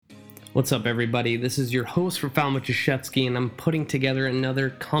What's up, everybody? This is your host, Rafal Matuszewski, and I'm putting together another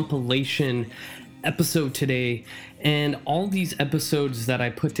compilation episode today. And all these episodes that I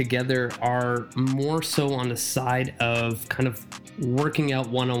put together are more so on the side of kind of working out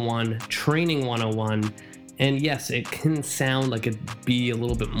 101, training 101. And yes, it can sound like it'd be a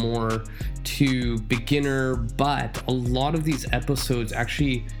little bit more to beginner, but a lot of these episodes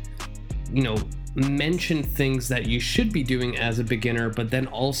actually, mention things that you should be doing as a beginner, but then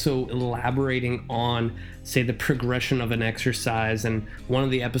also elaborating on, say, the progression of an exercise. And one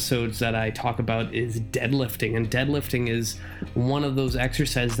of the episodes that I talk about is deadlifting, and deadlifting is one of those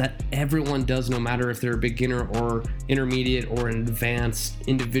exercises that everyone does, no matter if they're a beginner or intermediate or an advanced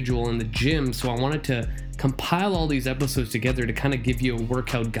individual in the gym. So I wanted to compile all these episodes together to kind of give you a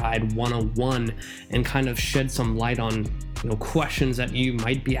workout guide 101 and kind of shed some light on questions that you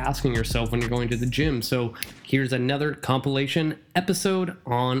might be asking yourself when you're going to the gym. So here's another compilation episode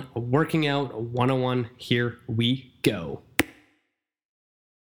on working out 101. Here we go.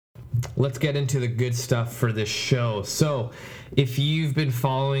 Let's get into the good stuff for this show. So if you've been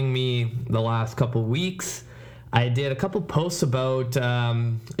following me the last couple weeks, I did a couple posts about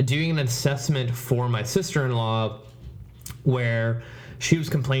doing an assessment for my sister-in-law where she was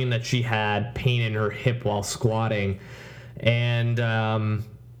complaining that she had pain in her hip while squatting. And,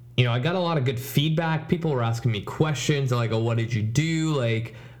 I got a lot of good feedback. People were asking me questions like, oh, what did you do?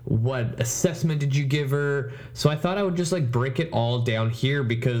 Like, what assessment did you give her? So I thought I would just break it all down here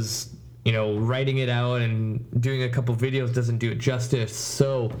because, writing it out and doing a couple videos doesn't do it justice.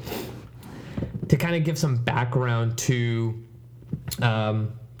 So to kind of give some background to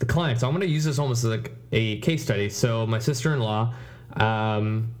the client. So I'm going to use this almost like a case study. So my sister-in-law,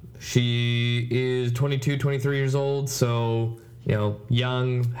 she is 22, 23 years old. So,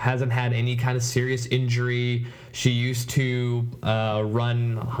 young, hasn't had any kind of serious injury. She used to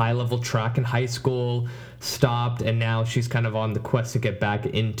run high-level track in high school, stopped, and now she's kind of on the quest to get back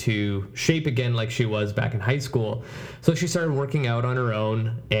into shape again like she was back in high school. So she started working out on her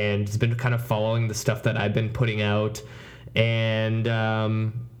own and has been kind of following the stuff that I've been putting out. And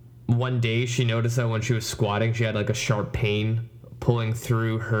one day she noticed that when she was squatting, she had a sharp pain pulling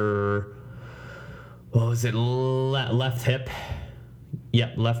through her, left hip?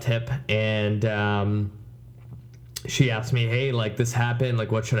 Yep, left hip. And she asked me, hey, this happened,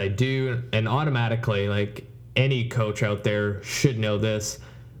 what should I do? And automatically, any coach out there should know this.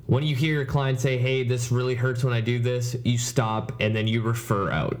 When you hear your client say, hey, this really hurts when I do this, you stop and then you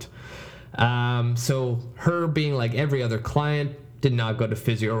refer out. So her being like every other client, did not go to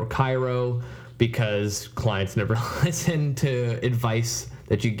physio or chiro because clients never listen to advice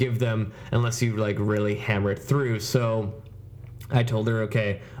that you give them unless you really hammer it through. So I told her,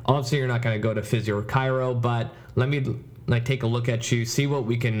 okay, obviously you're not going to go to physio or chiro, but let me take a look at you, see what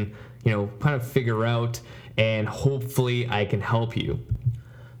we can, kind of figure out, and hopefully I can help you.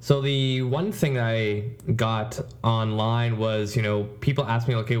 So the one thing I got online was, people asked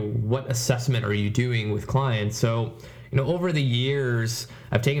me, okay, what assessment are you doing with clients? So, over the years,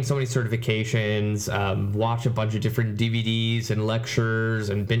 I've taken so many certifications, watched a bunch of different DVDs and lectures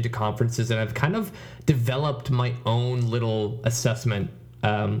and been to conferences, and I've kind of developed my own little assessment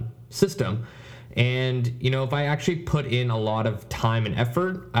system. And, if I actually put in a lot of time and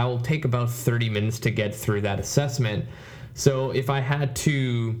effort, I will take about 30 minutes to get through that assessment. So if I had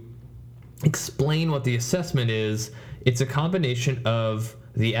to explain what the assessment is, it's a combination of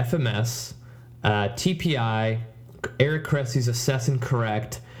the FMS, TPI, Eric Cressey's Assess and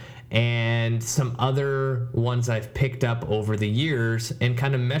Correct, and some other ones I've picked up over the years and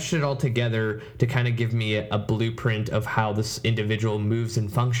kind of meshed it all together to kind of give me a blueprint of how this individual moves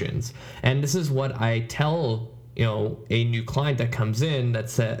and functions. And this is what I tell, a new client that comes in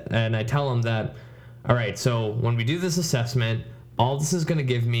and I tell them that, all right, so when we do this assessment, all this is going to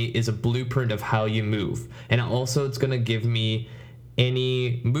give me is a blueprint of how you move. And also it's going to give me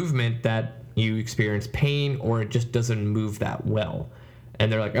any movement that you experience pain or it just doesn't move that well. And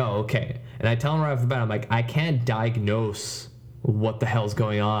they're like, oh, okay. And I tell them right off the bat, I'm like, I can't diagnose what the hell's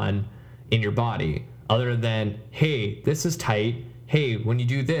going on in your body other than, hey, this is tight. Hey, when you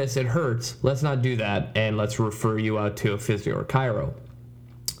do this, it hurts. Let's not do that. And let's refer you out to a physio or chiro.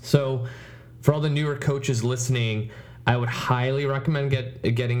 So for all the newer coaches listening, I would highly recommend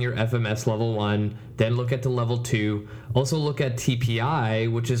getting your FMS level 1, then look at the level 2. Also look at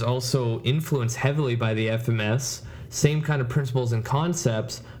TPI, which is also influenced heavily by the FMS. Same kind of principles and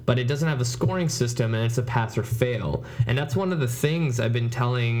concepts, but it doesn't have a scoring system and it's a pass or fail. And that's one of the things I've been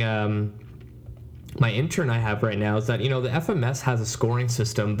telling my intern I have right now is that, the FMS has a scoring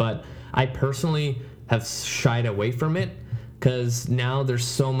system, but I personally have shied away from it because now there's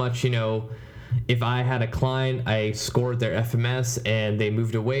so much, if I had a client, I scored their FMS and they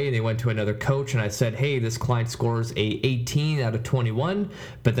moved away, they went to another coach, and I said, hey, this client scores a 18 out of 21,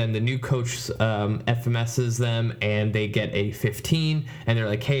 but then the new coach FMSs them and they get a 15, and they're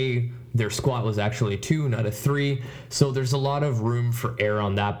like, hey, their squat was actually a 2, not a 3. So there's a lot of room for error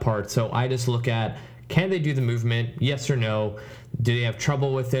on that part. So I just look at, can they do the movement? Yes or no? Do they have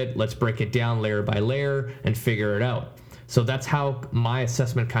trouble with it? Let's break it down layer by layer and figure it out. So that's how my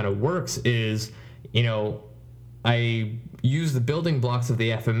assessment kind of works is, I use the building blocks of the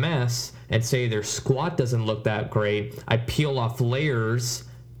FMS and say their squat doesn't look that great. I peel off layers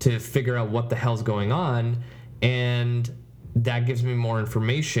to figure out what the hell's going on, and that gives me more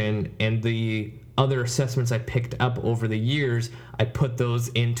information. And the other assessments I picked up over the years, I put those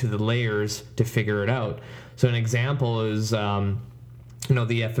into the layers to figure it out. So an example is, the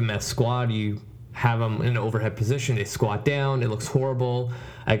FMS squat, you have them in an overhead position, they squat down, it looks horrible.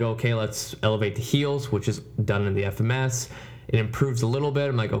 I go, okay, let's elevate the heels, which is done in the FMS. It improves a little bit.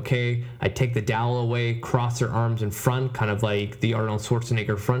 I'm like, okay, I take the dowel away, cross their arms in front, kind of like the Arnold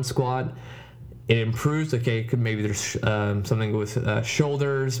Schwarzenegger front squat. It improves. Okay, maybe there's something with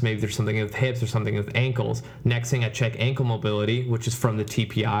shoulders, maybe there's something with hips or something with ankles. Next thing, I check ankle mobility, which is from the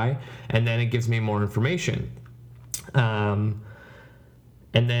TPI, and then it gives me more information.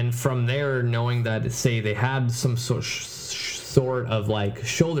 And then from there, knowing that, say they had some sort of like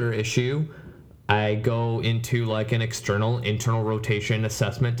shoulder issue, I go into like an internal rotation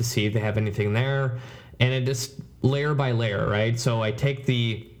assessment to see if they have anything there. And it just layer by layer, right? So I take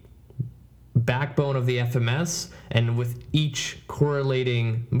the backbone of the FMS, and with each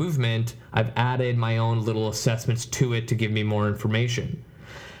correlating movement, I've added my own little assessments to it to give me more information.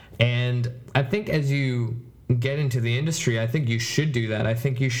 And I think as you get into the industry, I think you should do that. I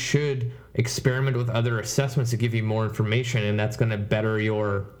think you should experiment with other assessments to give you more information, and that's going to better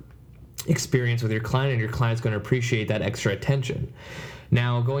your experience with your client, and your client's going to appreciate that extra attention.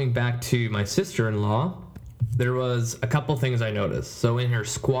 Now, going back to my sister-in-law, there was a couple things I noticed. So in her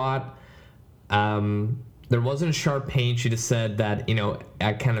squat, there wasn't sharp pain. She just said that,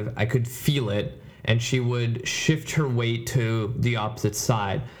 I could feel it, and she would shift her weight to the opposite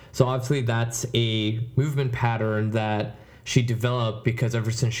side. So obviously that's a movement pattern that she developed because ever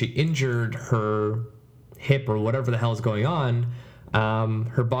since she injured her hip or whatever the hell is going on,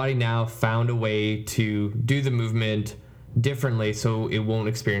 her body now found a way to do the movement differently so it won't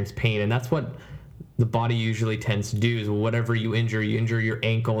experience pain. And that's what the body usually tends to do, is whatever you injure your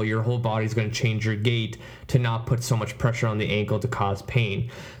ankle, your whole body's going to change your gait to not put so much pressure on the ankle to cause pain.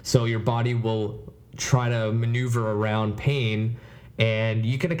 So your body will try to maneuver around pain, and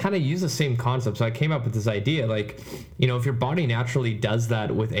you can kind of use the same concept. So I came up with this idea, like, if your body naturally does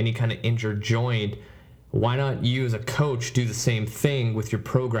that with any kind of injured joint, why not you as a coach do the same thing with your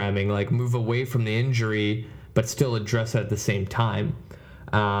programming, like move away from the injury, but still address it at the same time.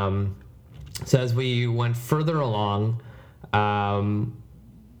 So as we went further along,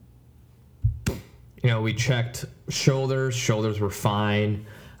 we checked shoulders were fine.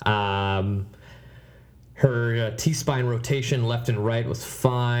 Her T-spine rotation left and right was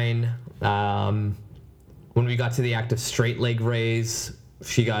fine. When we got to the active straight leg raise,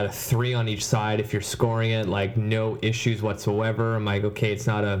 she got a 3 on each side. If you're scoring it, like no issues whatsoever. I'm like, okay, it's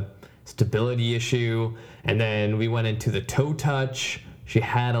not a stability issue. And then we went into the toe touch. She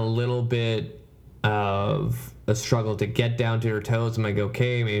had a little bit of a struggle to get down to her toes. I'm like,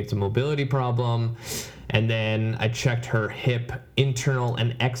 okay, maybe it's a mobility problem. And then I checked her hip internal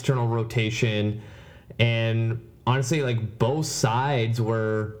and external rotation. And honestly, like both sides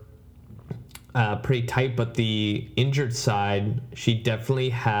were pretty tight, but the injured side, she definitely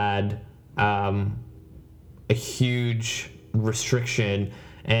had a huge restriction.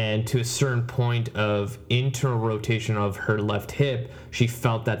 And to a certain point of internal rotation of her left hip, she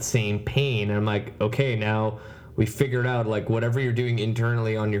felt that same pain. And I'm like, okay, now we figured out, like, whatever you're doing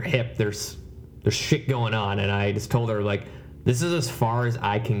internally on your hip, there's shit going on. And I just told her, like, this is as far as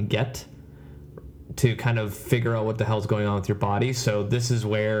I can get to kind of figure out what the hell's going on with your body. So this is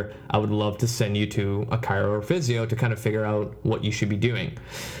where I would love to send you to a chiro or physio to kind of figure out what you should be doing.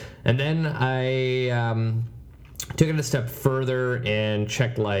 And then I took it a step further and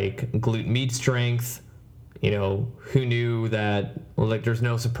checked like glute med strength. Who knew that? Well, like, there's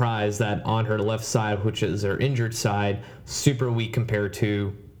no surprise that on her left side, which is her injured side, super weak compared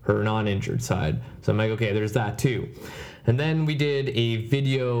to her non-injured side. So I'm like, okay, there's that too. And then we did a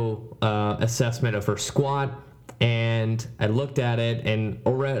video assessment of her squat, and I looked at it, and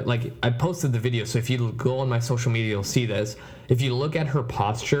already, like, I posted the video, so if you go on my social media, you'll see this. If you look at her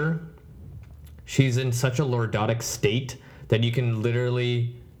posture, she's in such a lordotic state that you can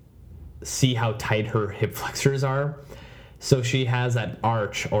literally see how tight her hip flexors are. So she has that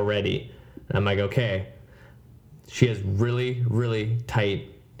arch already. And I'm like, okay, she has really, really tight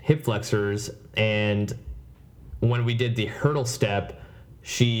hip flexors. And when we did the hurdle step,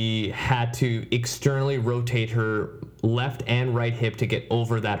 she had to externally rotate her left and right hip to get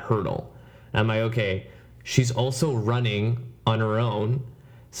over that hurdle. And I'm like, okay, she's also running on her own.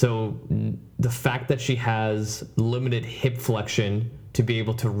 So the fact that she has limited hip flexion to be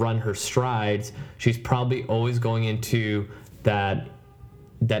able to run her strides, she's probably always going into that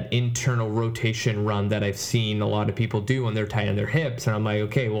internal rotation run that I've seen a lot of people do when they're tight on their hips. And I'm like,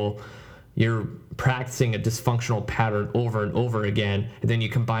 okay, well, you're practicing a dysfunctional pattern over and over again, and then you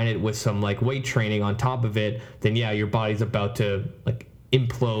combine it with some like weight training on top of it, then yeah, your body's about to like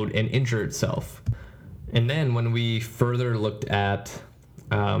implode and injure itself. And then when we further looked at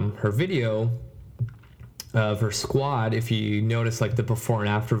her video of her squat, if you notice like the before and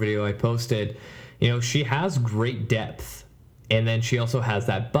after video I posted, you know, she has great depth, and then she also has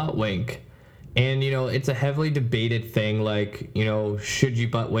that butt wink. And, you know, it's a heavily debated thing, like, you know, should you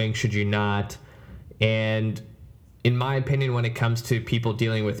butt wink, should you not? And in my opinion, when it comes to people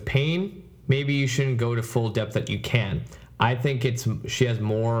dealing with pain, maybe you shouldn't go to full depth that you can. I think she has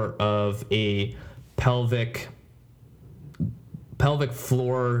more of a pelvic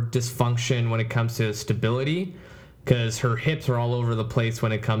floor dysfunction when it comes to stability, because her hips are all over the place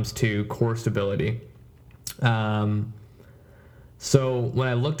when it comes to core stability. So when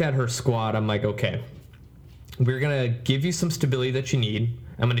I looked at her squat, I'm like, okay, we're going to give you some stability that you need.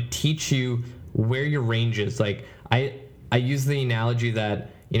 I'm going to teach you where your range is. Like I use the analogy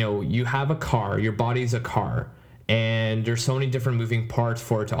that, you know, you have a car, your body's a car, and there's so many different moving parts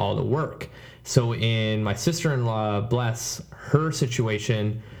for it to all to work. So in my sister-in-law, bless her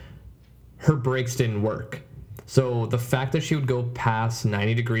situation, her brakes didn't work. So the fact that she would go past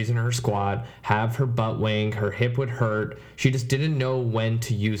 90 degrees in her squat, have her butt wink, her hip would hurt, she just didn't know when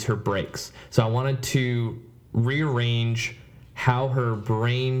to use her brakes. So I wanted to rearrange how her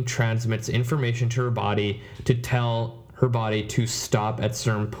brain transmits information to her body to tell her body to stop at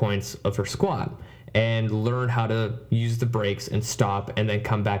certain points of her squat, and learn how to use the brakes and stop and then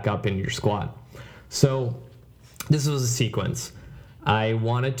come back up in your squat. So this was a sequence. I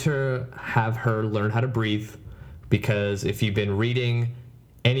wanted to have her learn how to breathe, because if you've been reading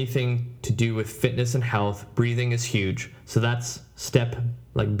anything to do with fitness and health, breathing is huge. So that's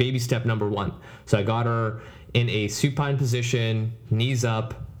baby step number one. So I got her in a supine position, knees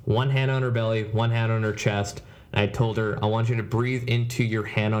up, one hand on her belly, one hand on her chest. And I told her, I want you to breathe into your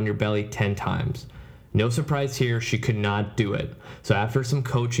hand on your belly 10 times. No surprise here, she could not do it. So after some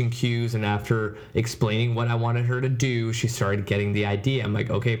coaching cues and after explaining what I wanted her to do, she started getting the idea. I'm like,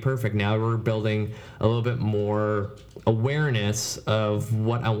 okay, perfect. Now we're building a little bit more awareness of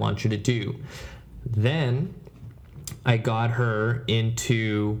what I want you to do. Then I got her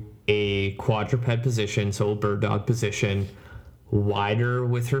into a quadruped position, so a bird dog position, wider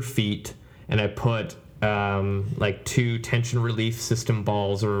with her feet, and I put like 2 tension relief system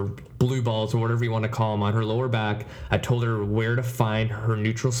balls or blue balls or whatever you want to call them on her lower back. I told her where to find her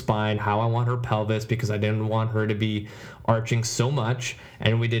neutral spine, how I want her pelvis, because I didn't want her to be arching so much.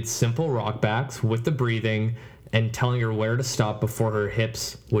 And we did simple rock backs with the breathing and telling her where to stop before her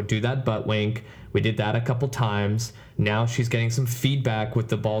hips would do that butt wink. We did that a couple times. Now she's getting some feedback with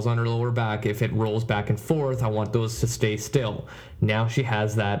the balls on her lower back. If it rolls back and forth, I want those to stay still. Now she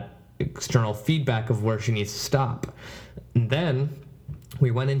has that external feedback of where she needs to stop. And then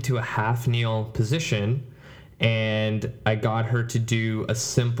we went into a half kneel position, and I got her to do a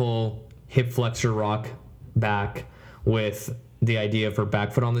simple hip flexor rock back with the idea of her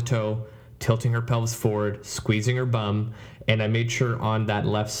back foot on the toe, tilting her pelvis forward, squeezing her bum. And I made sure on that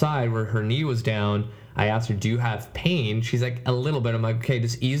left side where her knee was down, I asked her, do you have pain? She's like, a little bit. I'm like, okay,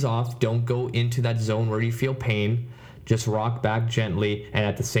 just ease off. Don't go into that zone where you feel pain. Just rock back gently, and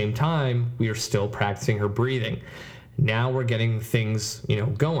at the same time, we are still practicing her breathing. Now we're getting things,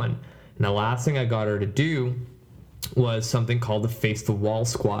 going. And the last thing I got her to do was something called the face the wall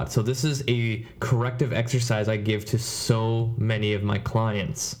squat. So this is a corrective exercise I give to so many of my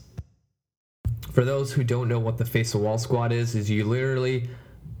clients. For those who don't know what the face the wall squat is you literally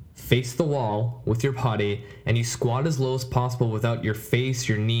face the wall with your body, and you squat as low as possible without your face,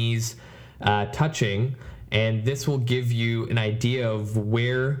 your knees touching. And this will give you an idea of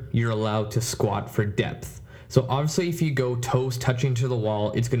where you're allowed to squat for depth. So obviously if you go toes touching to the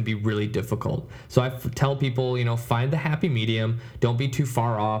wall, it's going to be really difficult. So I tell people, find the happy medium. Don't be too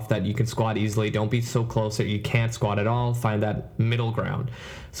far off that you can squat easily. Don't be so close that you can't squat at all. Find that middle ground.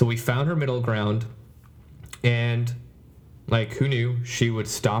 So we found her middle ground, and Like, who knew? She would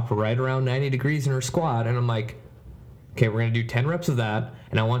stop right around 90 degrees in her squat. And I'm like, okay, we're going to do 10 reps of that.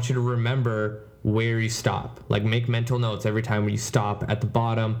 And I want you to remember where you stop. Like, make mental notes every time you stop at the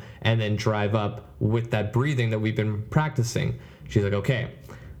bottom and then drive up with that breathing that we've been practicing. She's like, okay.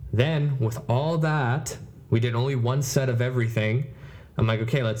 Then with all that, we did only one set of everything. I'm like,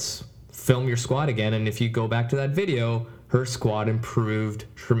 okay, let's film your squat again. And if you go back to that video, her squat improved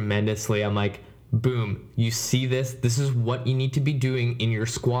tremendously. I'm like, boom, you see this? This is what you need to be doing in your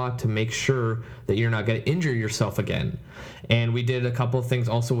squat to make sure that you're not going to injure yourself again. And we did a couple of things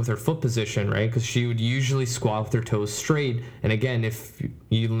also with her foot position, right? Because she would usually squat with her toes straight. And again, if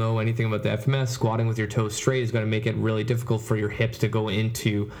you know anything about the FMS, squatting with your toes straight is going to make it really difficult for your hips to go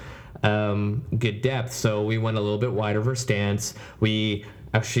into good depth. So we went a little bit wider of her stance. We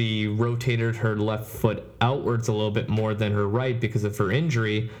actually rotated her left foot outwards a little bit more than her right because of her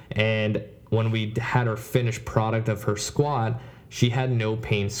injury. And when we had her finished product of her squat, she had no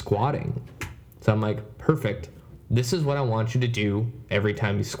pain squatting. So I'm like, perfect. This is what I want you to do every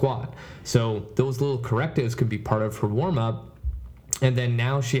time you squat. So those little correctives could be part of her warm-up. And then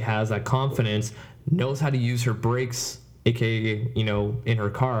now she has that confidence, knows how to use her brakes, aka, in her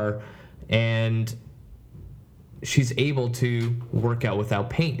car, and she's able to work out without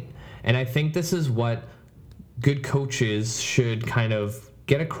pain. And I think this is what good coaches should kind of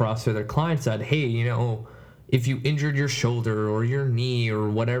get across to their clients, that, hey, if you injured your shoulder or your knee or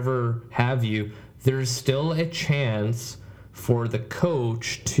whatever have you, there's still a chance for the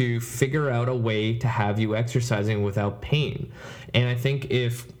coach to figure out a way to have you exercising without pain. And I think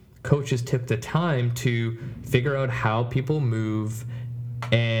if coaches took the time to figure out how people move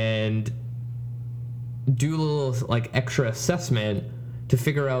and do a little like extra assessment to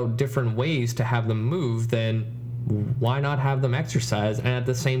figure out different ways to have them move, then why not have them exercise and at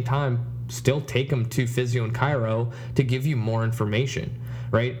the same time still take them to physio and chiro to give you more information,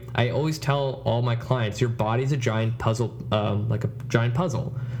 right? I always tell all my clients, your body's a giant puzzle, like a giant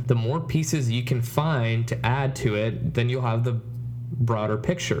puzzle. The more pieces you can find to add to it, then you'll have the broader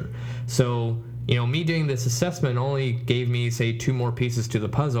picture. So me doing this assessment only gave me, say, 2 more pieces to the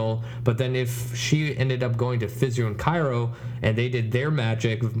puzzle, but then if she ended up going to physio and chiro and they did their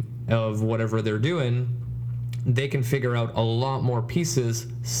magic of whatever they're doing, they can figure out a lot more pieces,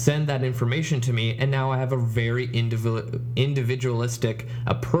 send that information to me, and now I have a very individualistic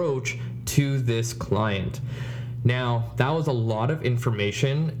approach to this client. Now, that was a lot of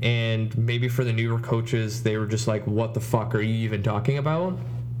information, and maybe for the newer coaches, they were just like, what the fuck are you even talking about?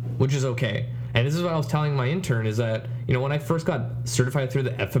 Which is okay. And this is what I was telling my intern, is that, when I first got certified through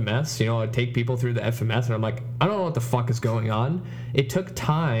the FMS, I'd take people through the FMS and I'm like, I don't know what the fuck is going on. It took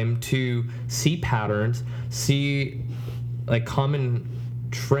time to see patterns, see like common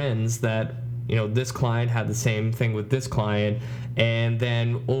trends that, this client had the same thing with this client. And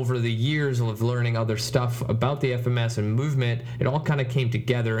then over the years of learning other stuff about the FMS and movement, it all kind of came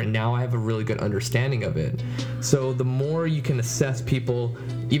together, and now I have a really good understanding of it. So the more you can assess people,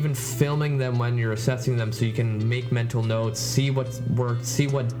 even filming them when you're assessing them so you can make mental notes, see what worked, see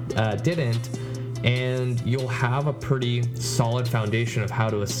what didn't, and you'll have a pretty solid foundation of how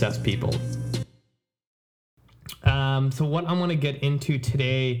to assess people. So what I'm going to get into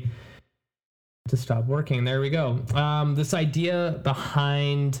today to stop working. There we go. This idea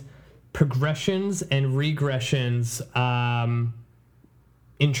behind progressions and regressions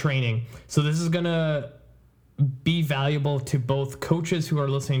in training. So this is going to be valuable to both coaches who are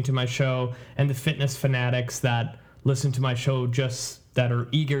listening to my show and the fitness fanatics that listen to my show, just that are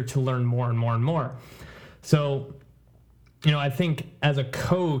eager to learn more and more and more. So, I think as a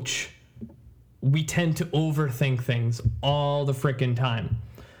coach, we tend to overthink things all the frickin' time.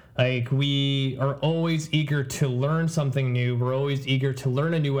 Like, we are always eager to learn something new. We're always eager to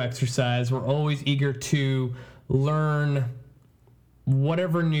learn a new exercise. We're always eager to learn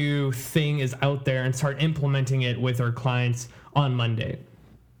whatever new thing is out there and start implementing it with our clients on Monday,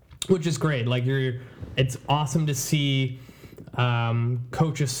 which is great. Like, it's awesome to see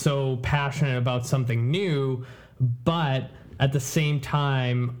coaches so passionate about something new, but at the same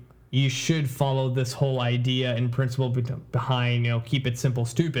time, you should follow this whole idea and principle behind, keep it simple,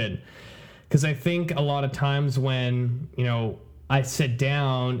 stupid. Because I think a lot of times when, I sit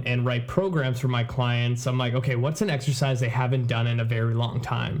down and write programs for my clients, I'm like, okay, what's an exercise they haven't done in a very long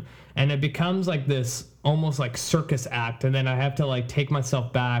time? And it becomes like this almost like circus act. And then I have to like take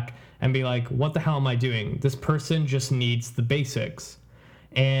myself back and be like, what the hell am I doing? This person just needs the basics.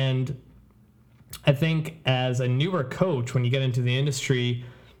 And I think as a newer coach, when you get into the industry,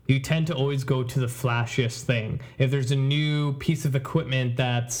 you tend to always go to the flashiest thing. If there's a new piece of equipment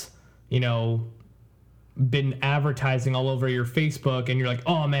that's, been advertising all over your Facebook and you're like,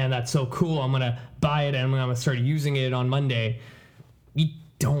 oh man, that's so cool, I'm gonna buy it and I'm gonna start using it on Monday. You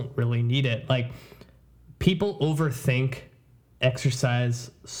don't really need it. Like, people overthink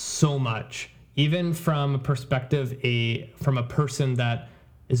exercise so much, even from a perspective from a person that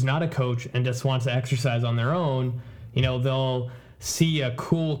is not a coach and just wants to exercise on their own. They'll see a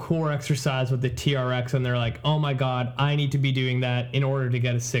cool core exercise with the TRX and they're like, oh my God, I need to be doing that in order to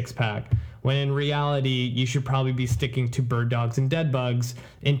get a six pack. When in reality, you should probably be sticking to bird dogs and dead bugs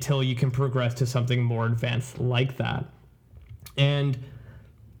until you can progress to something more advanced like that. And,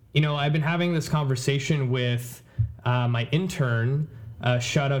 I've been having this conversation with my intern.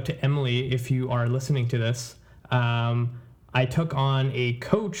 Shout out to Emily if you are listening to this. I took on a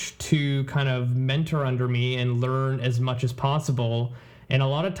coach to kind of mentor under me and learn as much as possible. And a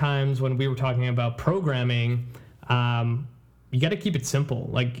lot of times when we were talking about programming, you got to keep it simple.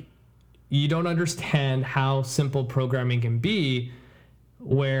 Like, you don't understand how simple programming can be,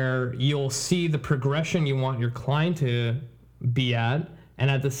 where you'll see the progression you want your client to be at, and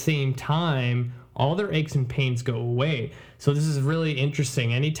at the same time, all their aches and pains go away. So this is really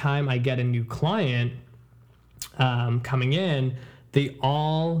interesting. Anytime I get a new client coming in, they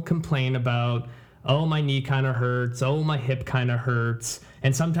all complain about, oh, my knee kind of hurts, oh, my hip kind of hurts,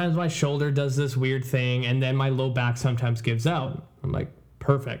 and sometimes my shoulder does this weird thing, and then my low back sometimes gives out. I'm like,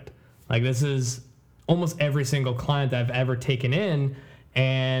 perfect. Like, this is almost every single client that I've ever taken in,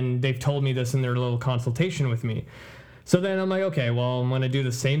 and they've told me this in their little consultation with me. So then I'm like, okay, well, I'm going to do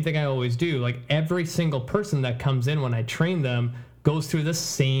the same thing I always do. Like, every single person that comes in when I train them goes through the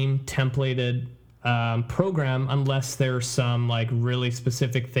same templated program, unless there's some like really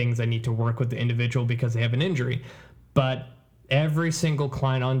specific things I need to work with the individual because they have an injury. But every single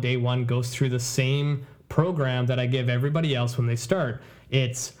client on day one goes through the same program that I give everybody else when they start.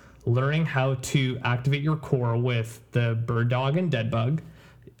 It's learning how to activate your core with the bird dog and dead bug.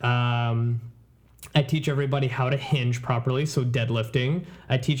 I teach everybody how to hinge properly, so deadlifting.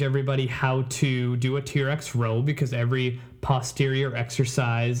 I teach everybody how to do a TRX row, because every posterior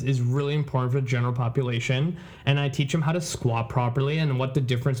exercise is really important for the general population. And I teach them how to squat properly and what the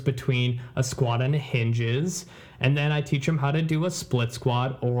difference between a squat and a hinge is. And then I teach them how to do a split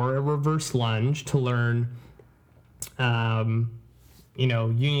squat or a reverse lunge to learn,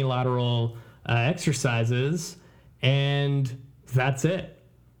 unilateral exercises. And that's it.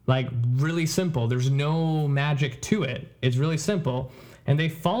 Like, really simple. There's no magic to it. It's really simple. And they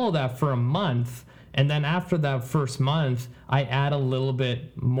follow that for a month. And then after that first month, I add a little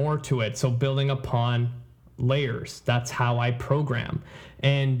bit more to it. So building upon layers. That's how I program.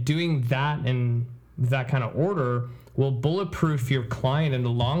 And doing that in that kind of order will bulletproof your client in the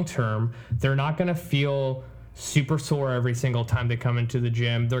long term. They're not going to feel super sore every single time they come into the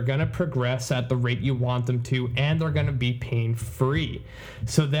gym. They're going to progress at the rate you want them to, and they're going to be pain free.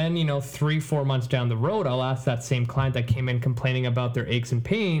 So then, 3-4 months down the road, I'll ask that same client that came in complaining about their aches and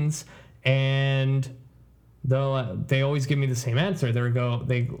pains, and they always give me the same answer.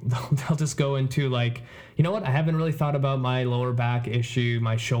 They'll just go into like, you know what? I haven't really thought about my lower back issue,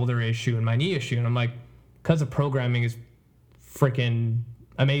 my shoulder issue, and my knee issue. And I'm like, because the programming is freaking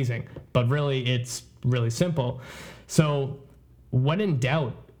amazing, but really it's really simple. So when in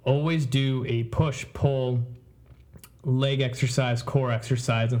doubt, always do a push, pull, leg exercise, core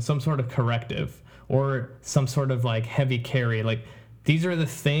exercise, and some sort of corrective or some sort of like heavy carry. Like, these are the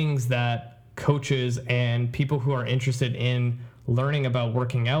things that coaches and people who are interested in learning about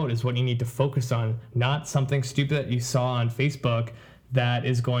working out is what you need to focus on, not something stupid that you saw on Facebook that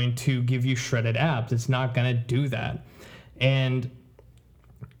is going to give you shredded abs. It's not going to do that. And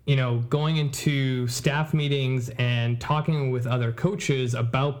going into staff meetings and talking with other coaches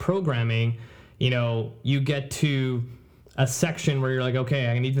about programming, you get to a section where you're like, okay,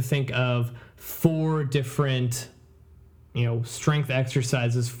 I need to think of 4 different, strength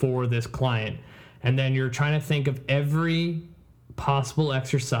exercises for this client. And then you're trying to think of every possible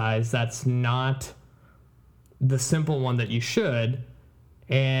exercise that's not the simple one that you should,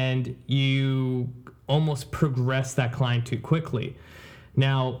 and you almost progress that client too quickly.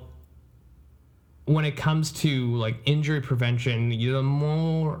 Now, when it comes to like injury prevention,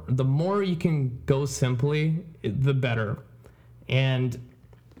 the more you can go simply, the better. And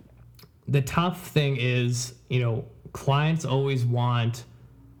the tough thing is, clients always want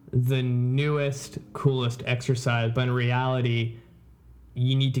the newest, coolest exercise, but in reality,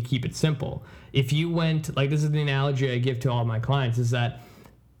 you need to keep it simple. If you went, like, this is the analogy I give to all my clients, is that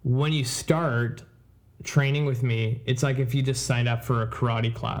when you start training with me, it's like if you just signed up for a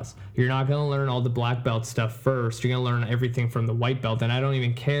karate class. You're not going to learn all the black belt stuff first. You're going to learn everything from the white belt. And I don't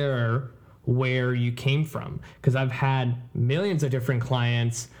even care where you came from. Because I've had millions of different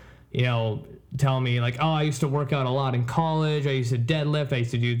clients, tell me like, oh, I used to work out a lot in college. I used to deadlift. I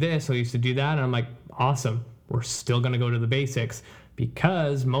used to do this. I used to do that. And I'm like, awesome. We're still going to go to the basics,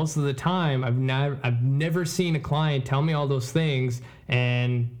 because most of the time I've never seen a client tell me all those things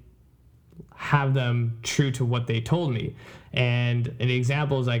and have them true to what they told me. And an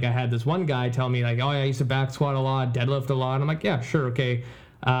example is like, I had this one guy tell me like, oh, I used to back squat a lot, deadlift a lot. I'm like, yeah, sure. Okay.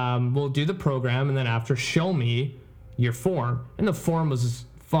 We'll do the program. And then after, show me your form. And the form was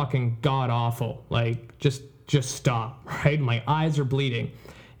fucking god awful. Like just stop, right? My eyes are bleeding.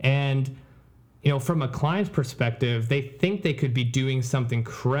 And, from a client's perspective, they think they could be doing something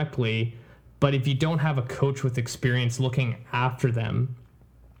correctly, but if you don't have a coach with experience looking after them,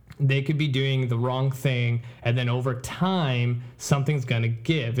 they could be doing the wrong thing, and then over time, something's going to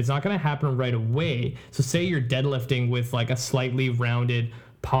give. It's not going to happen right away. So say you're deadlifting with like a slightly rounded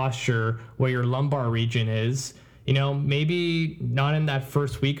posture where your lumbar region is, maybe not in that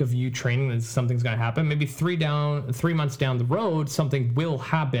first week of you training that something's going to happen. Maybe 3 months down the road, something will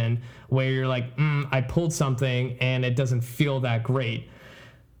happen where you're like, I pulled something and it doesn't feel that great.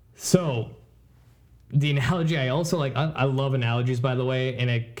 So the analogy I also like, I love analogies, by the way, and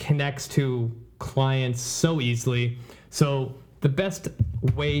it connects to clients so easily. So the best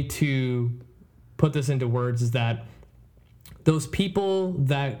way to put this into words is that those people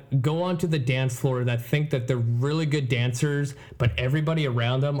that go onto the dance floor that think that they're really good dancers, but everybody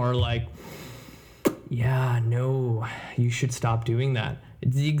around them are like, yeah, no, you should stop doing that.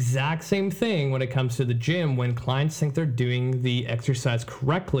 It's the exact same thing when it comes to the gym, when clients think they're doing the exercise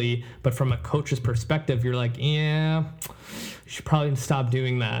correctly, but from a coach's perspective, you're like, yeah, you should probably stop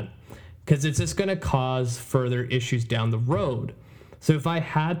doing that, because it's just going to cause further issues down the road. So if I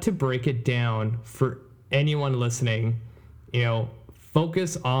had to break it down for anyone listening,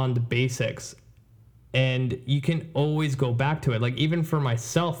 focus on the basics, and you can always go back to it. Like even for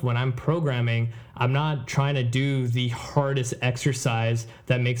myself, when I'm programming, I'm not trying to do the hardest exercise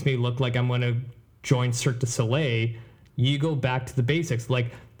that makes me look like I'm going to join Cirque du Soleil. You go back to the basics.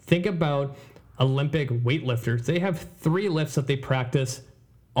 Like think about Olympic weightlifters. They have 3 lifts that they practice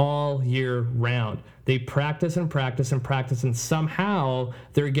all year round. They practice and practice and practice, and somehow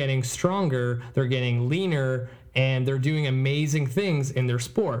they're getting stronger, they're getting leaner, and they're doing amazing things in their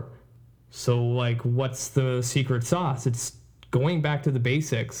sport. So like, what's the secret sauce? It's going back to the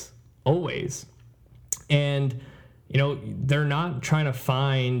basics always. And, they're not trying to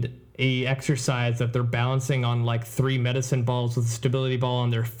find a exercise that they're balancing on like 3 medicine balls with a stability ball on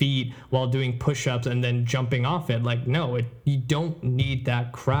their feet while doing push-ups and then jumping off it. Like, no, you don't need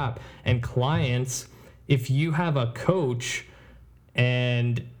that crap. And clients, if you have a coach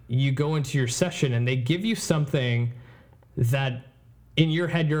and you go into your session and they give you something that in your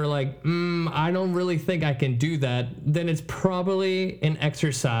head you're like, I don't really think I can do that, then it's probably an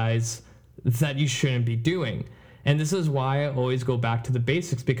exercise that you shouldn't be doing. And this is why I always go back to the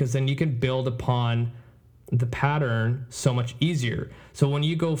basics, because then you can build upon the pattern so much easier. So when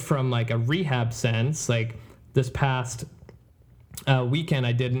you go from like a rehab sense, like this past weekend,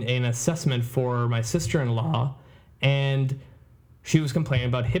 I did an assessment for my sister-in-law, and she was complaining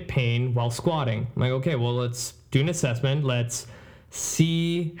about hip pain while squatting. I'm like, okay, well, let's do an assessment. Let's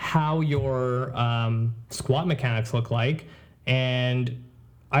see how your squat mechanics look like. And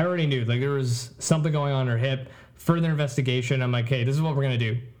I already knew like there was something going on in her hip. Further investigation, I'm like, hey, this is what we're going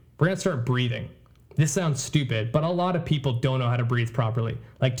to do. We're going to start breathing. This sounds stupid, but a lot of people don't know how to breathe properly.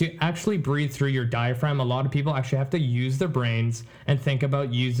 Like to actually breathe through your diaphragm, a lot of people actually have to use their brains and think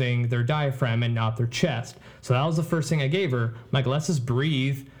about using their diaphragm and not their chest. So that was the first thing I gave her. I'm like, let's just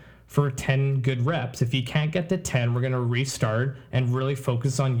breathe for 10 good reps. If you can't get to 10, we're going to restart and really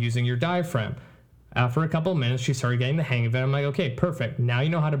focus on using your diaphragm. After a couple of minutes, she started getting the hang of it. I'm like, okay, perfect. Now you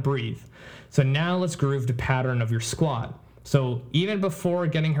know how to breathe. So now let's groove the pattern of your squat. So even before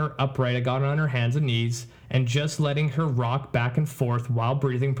getting her upright, I got her on her hands and knees and just letting her rock back and forth while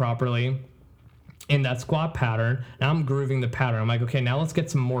breathing properly in that squat pattern. Now I'm grooving the pattern. I'm like, okay, now let's get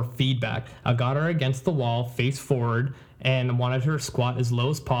some more feedback. I got her against the wall, face forward, and wanted her to squat as low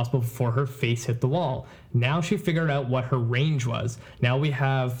as possible before her face hit the wall. Now she figured out what her range was. Now we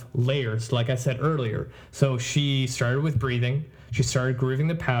have layers, like I said earlier. So she started with breathing. She started grooving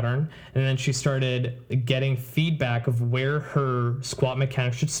the pattern, and then she started getting feedback of where her squat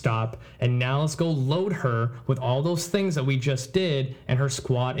mechanics should stop. And now let's go load her with all those things that we just did, and her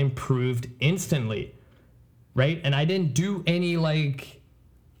squat improved instantly, right? And I didn't do any like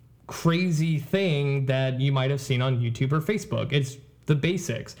crazy thing that you might have seen on YouTube or Facebook. It's the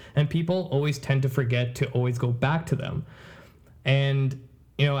basics, and people always tend to forget to always go back to them. And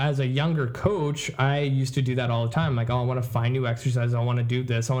as a younger coach, I used to do that all the time. Like, oh, I want to find new exercises. I want to do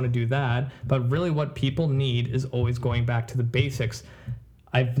this. I want to do that. But really what people need is always going back to the basics.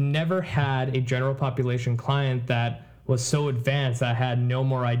 I've never had a general population client that was so advanced that I had no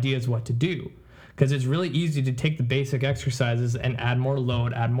more ideas what to do. Because it's really easy to take the basic exercises and add more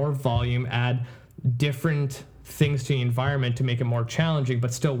load, add more volume, add different things to the environment to make it more challenging,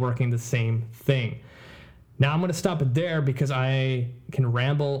 but still working the same thing. Now I'm going to stop it there because I can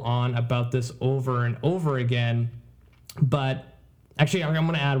ramble on about this over and over again. But actually, I'm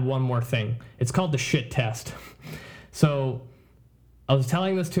going to add one more thing. It's called the shit test. So I was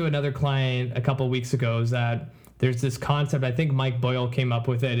telling this to another client a couple of weeks ago, is that there's this concept, I think Mike Boyle came up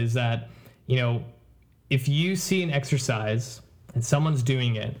with it, is that, if you see an exercise and someone's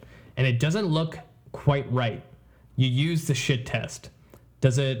doing it and it doesn't look quite right, you use the shit test.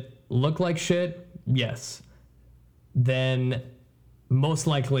 Does it look like shit? Yes. Then most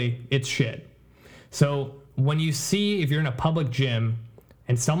likely it's shit. So when you see, if you're in a public gym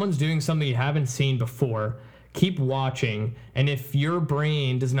and someone's doing something you haven't seen before, keep watching. And if your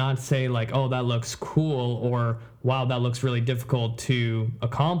brain does not say like, oh, that looks cool, or wow, that looks really difficult to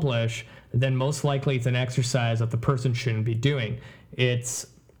accomplish, then most likely it's an exercise that the person shouldn't be doing. It's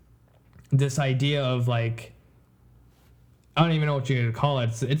this idea of like, I don't even know what you're going to call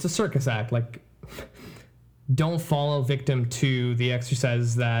it. It's a circus act. Like, don't fall victim to the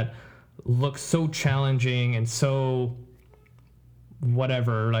exercises that look so challenging and so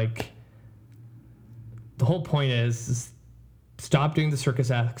whatever. Like, the whole point is stop doing the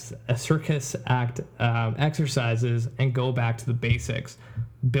circus act exercises and go back to the basics.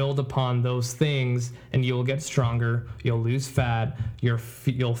 Build upon those things and you'll get stronger, you'll lose fat, you'll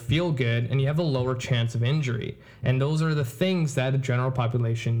feel good, and you have a lower chance of injury. And those are the things that the general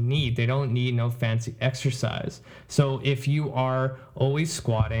population need. They don't need no fancy exercise. So if you are always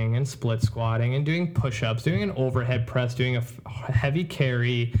squatting and split squatting and doing push-ups, doing an overhead press, doing a heavy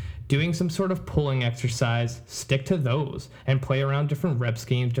carry, doing some sort of pulling exercise, stick to those and play around different rep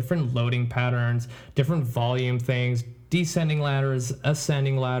schemes, different loading patterns, different volume things, descending ladders,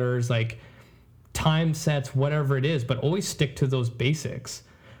 ascending ladders, like time sets, whatever it is, but always stick to those basics.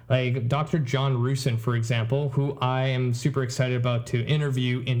 Like Dr. John Rusin, for example, who I am super excited about to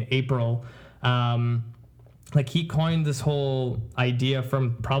interview in April. Like he coined this whole idea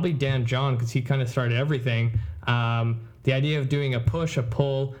from probably Dan John, because he kind of started everything. The idea of doing a push, a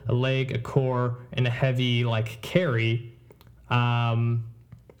pull, a leg, a core, and a heavy like carry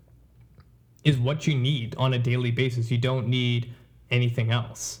is what you need on a daily basis. You don't need anything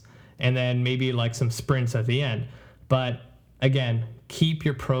else. And then maybe like some sprints at the end. But again, keep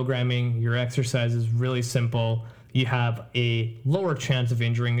your programming, your exercises really simple. You have a lower chance of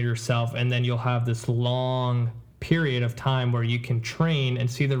injuring yourself, and then you'll have this long period of time where you can train and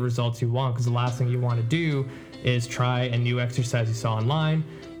see the results you want, because the last thing you want to do is try a new exercise you saw online,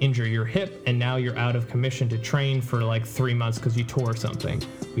 injure your hip, and now you're out of commission to train for like 3 months because you tore something.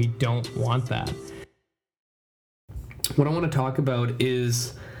 We don't want that. What I want to talk about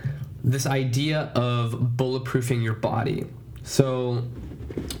is this idea of bulletproofing your body. So,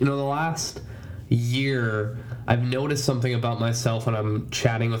 the last year, I've noticed something about myself when I'm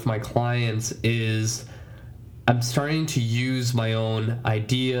chatting with my clients is I'm starting to use my own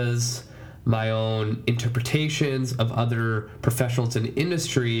ideas, my own interpretations of other professionals in the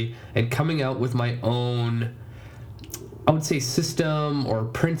industry, and coming out with my own, I would say, system or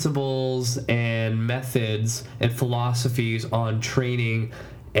principles and methods and philosophies on training.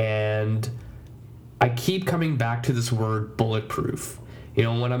 And I keep coming back to this word bulletproof.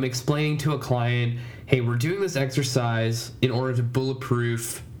 When I'm explaining to a client, hey, we're doing this exercise in order to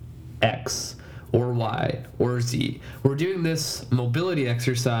bulletproof X or Y or Z. We're doing this mobility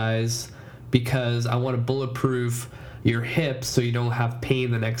exercise because I want to bulletproof your hips so you don't have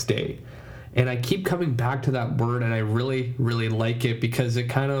pain the next day. And I keep coming back to that word, and I really, really like it because it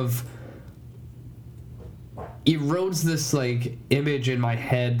kind of erodes this like image in my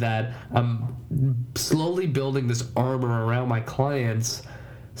head that I'm slowly building this armor around my clients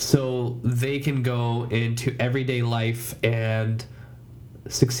so they can go into everyday life and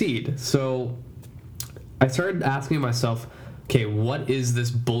succeed. So I started asking myself, okay, what is this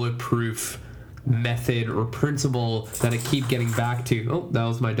bulletproof method or principle that I keep getting back to? Oh, that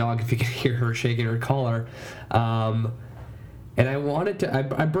was my dog, if you can hear her shaking her collar. And I wanted to,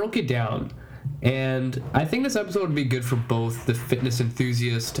 I broke it down. And I think this episode would be good for both the fitness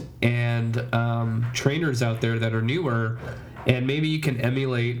enthusiast and trainers out there that are newer. And maybe you can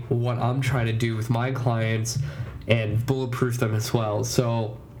emulate what I'm trying to do with my clients and bulletproof them as well.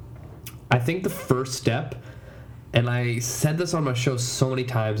 So I think the first step and I said this on my show so many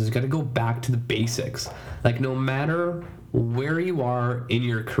times, is you got to go back to the basics. Like, no matter where you are in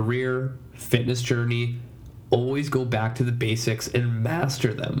your career, fitness journey, always go back to the basics and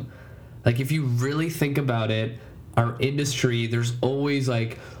master them. Like, if you really think about it, our industry, there's always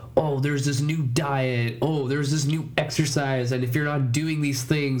like, oh, there's this new diet, oh, there's this new exercise, and if you're not doing these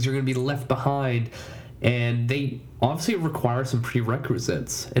things, you're going to be left behind. And they obviously require some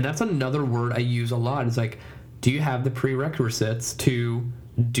prerequisites. And that's another word I use a lot. It's like, do you have the prerequisites to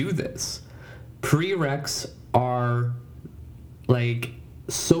do this? Prereqs are like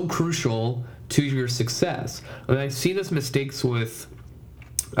so crucial to your success. And I see this mistakes with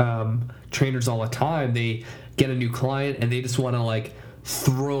trainers all the time. They get a new client and they just want to like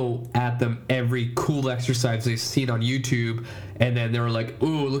throw at them every cool exercise they've seen on YouTube, and then they're like, oh,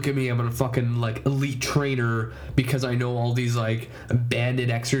 look at me, I'm a fucking like elite trainer because I know all these like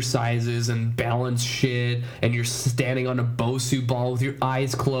banded exercises and balance shit, and you're standing on a Bosu ball with your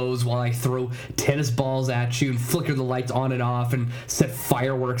eyes closed while I throw tennis balls at you and flicker the lights on and off and set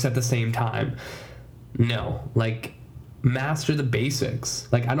fireworks at the same time. No, like, master the basics.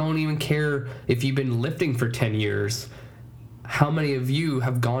 Like, I don't even care if you've been lifting for 10 years. How many of you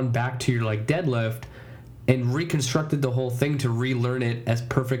have gone back to your like deadlift and reconstructed the whole thing to relearn it as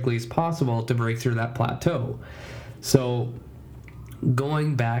perfectly as possible to break through that plateau? So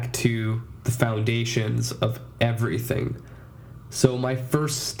going back to the foundations of everything. So my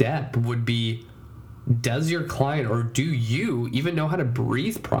first step would be, does your client or do you even know how to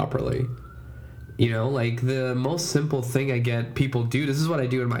breathe properly? You know, like the most simple thing I get people do, this is what I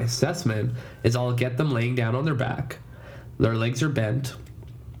do in my assessment, is I'll get them laying down on their back. Their legs are bent,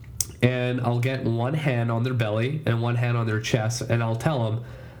 and I'll get one hand on their belly and one hand on their chest, and I'll tell them,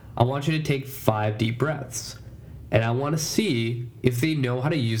 I want you to take 5 deep breaths, and I want to see if they know how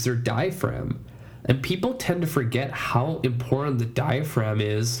to use their diaphragm. And people tend to forget how important the diaphragm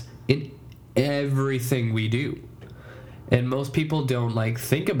is in everything we do. And most people don't like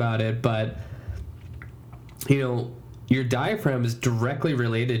think about it, but you know, your diaphragm is directly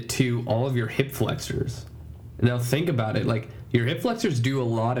related to all of your hip flexors. Now think about it, like your hip flexors do a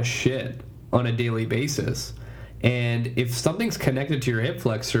lot of shit on a daily basis. And if something's connected to your hip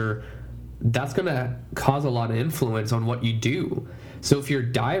flexor, that's going to cause a lot of influence on what you do. So if your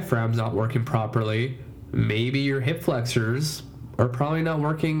diaphragm's not working properly, maybe your hip flexors are probably not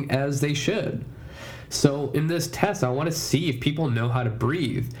working as they should. So in this test, I want to see if people know how to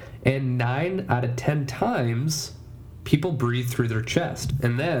breathe. And 9 out of 10 times, people breathe through their chest.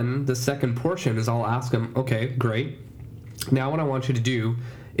 And then the second portion is I'll ask them, okay, great. Now what I want you to do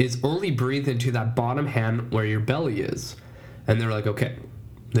is only breathe into that bottom hand where your belly is. And they're like, okay.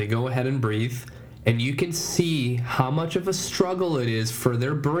 They go ahead and breathe. And you can see how much of a struggle it is for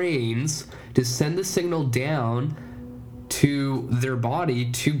their brains to send the signal down to their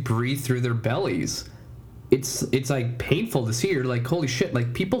body to breathe through their bellies. It's like painful to see. You're like, holy shit,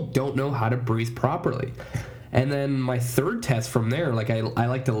 like people don't know how to breathe properly. And then my third test from there, like I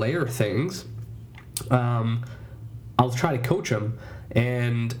like to layer things. I'll try to coach them,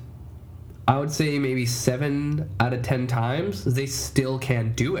 and I would say maybe 7 out of 10 times they still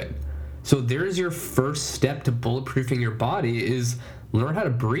can't do it. So there's your first step to bulletproofing your body, is learn how to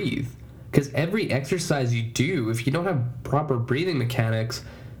breathe. Because every exercise you do, if you don't have proper breathing mechanics,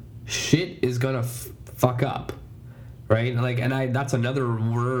 shit is gonna fuck up, right? Like, and that's another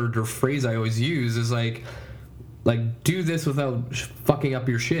word or phrase I always use is like do this without fucking up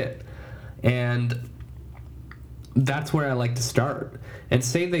your shit. And that's where I like to start. And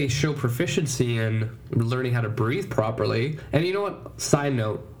say they show proficiency in learning how to breathe properly. And you know what? Side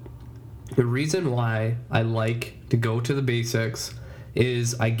note, the reason why I like to go to the basics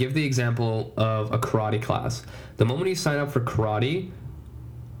is I give the example of a karate class. The moment you sign up for karate,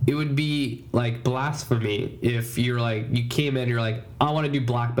 it would be like blasphemy if you're like, you came in, you're like, I want to do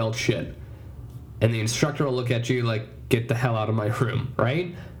black belt shit. And the instructor will look at you like, get the hell out of my room,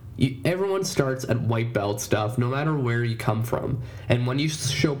 right? Everyone starts at white belt stuff, no matter where you come from. And when you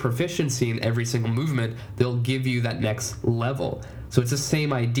show proficiency in every single movement, they'll give you that next level. So it's the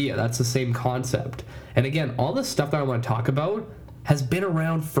same idea. That's the same concept. And again, all the stuff that I want to talk about has been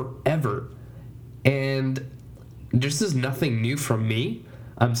around forever. And this is nothing new from me.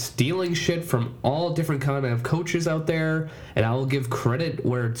 I'm stealing shit from all different kind of coaches out there, and I will give credit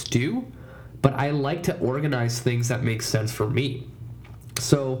where it's due. But I like to organize things that make sense for me.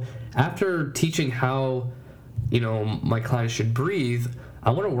 So after teaching how, my clients should breathe,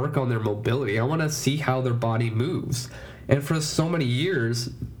 I want to work on their mobility. I want to see how their body moves. And for so many years,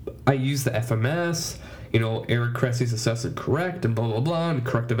 I used the FMS, Eric Cressy's Assess and Correct, and blah, blah, blah, and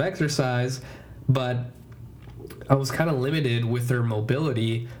corrective exercise. But I was kind of limited with their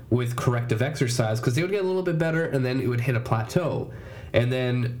mobility with corrective exercise, because they would get a little bit better and then it would hit a plateau. And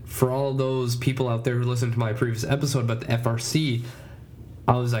then for all those people out there who listened to my previous episode about the FRC,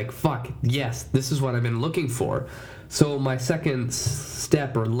 I was like, fuck, yes, this is what I've been looking for. So my second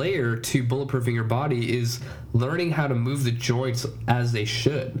step or layer to bulletproofing your body is learning how to move the joints as they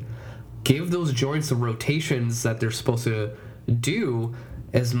should. Give those joints the rotations that they're supposed to do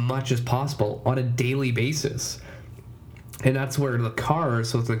as much as possible on a daily basis. And that's where the CARs,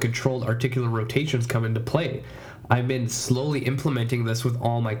 so the controlled articular rotations, come into play. I've been slowly implementing this with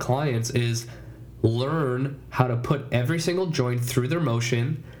all my clients, is learn how to put every single joint through their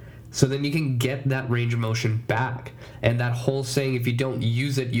motion, so then you can get that range of motion back. And that whole saying, if you don't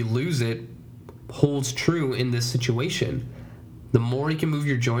use it, you lose it, holds true in this situation. The more you can move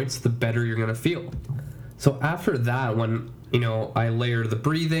your joints, the better you're going to feel. So after that, when, I layer the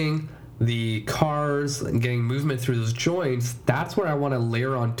breathing, the CARs, and getting movement through those joints, that's where I want to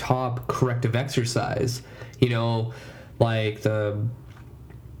layer on top corrective exercise. Like the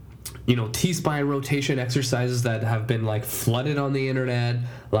T-spine rotation exercises that have been like flooded on the internet,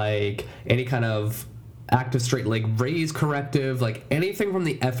 like any kind of active straight leg raise corrective, like anything from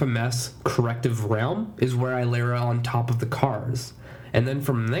the FMS corrective realm is where I layer on top of the CARs. And then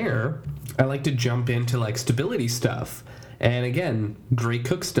from there, I like to jump into like stability stuff. And again, Gray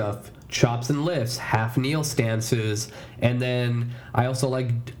Cook stuff, chops and lifts, half kneel stances, and then I also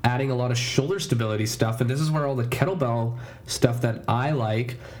like adding a lot of shoulder stability stuff. And this is where all the kettlebell stuff that I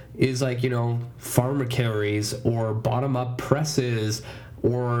like is like, farmer carries or bottom up presses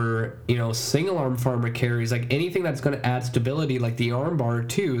or, single arm farmer carries, like anything that's going to add stability, like the arm bar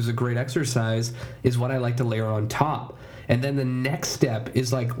too is a great exercise, is what I like to layer on top. And then the next step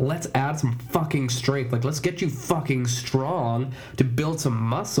is like, let's add some fucking strength. Like, let's get you fucking strong to build some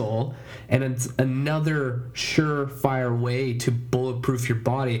muscle. And it's another surefire way to bulletproof your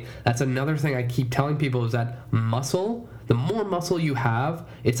body. That's another thing I keep telling people, is that muscle, the more muscle you have,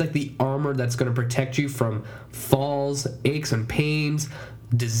 it's like the armor that's going to protect you from falls, aches and pains,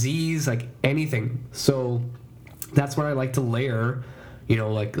 disease, like anything. So that's where I like to layer.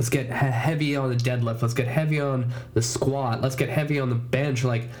 Like, let's get heavy on the deadlift, let's get heavy on the squat, let's get heavy on the bench.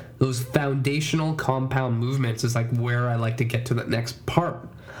 Like, those foundational compound movements is like where I like to get to the next part.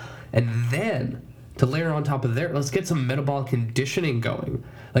 And then to layer on top of there, let's get some metabolic conditioning going.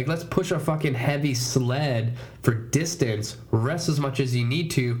 Like, let's push a fucking heavy sled for distance, rest as much as you need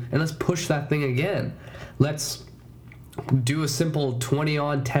to, and let's push that thing again. Let's do a simple 20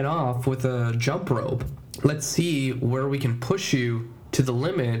 on, 10 off with a jump rope. Let's see where we can push you to the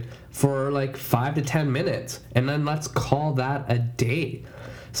limit for like 5 to 10 minutes, and then let's call that a day.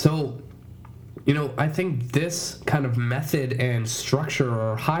 So, I think this kind of method and structure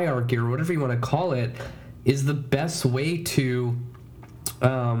or hierarchy or whatever you want to call it is the best way to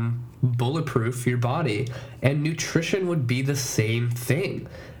bulletproof your body. And nutrition would be the same thing.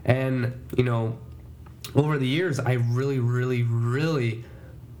 And, over the years, I really, really, really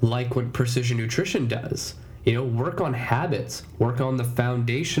like what Precision Nutrition does. Work on habits, work on the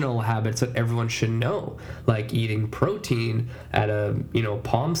foundational habits that everyone should know, like eating protein at a,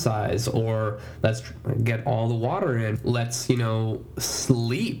 palm size, or let's get all the water in. Let's,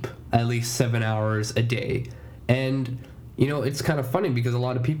 sleep at least 7 hours a day. And, it's kind of funny because a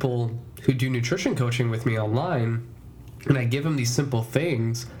lot of people who do nutrition coaching with me online, and I give them these simple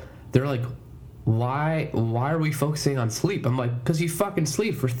things, they're like, why are we focusing on sleep? I'm like, because you fucking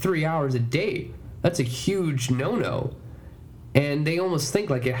sleep for 3 hours a day. That's a huge no-no. And they almost think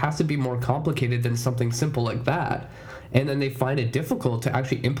like it has to be more complicated than something simple like that. And then they find it difficult to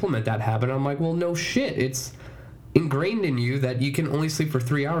actually implement that habit. I'm like, well, no shit. It's ingrained in you that you can only sleep for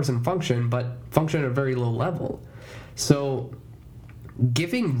 3 hours and function, but function at a very low level. So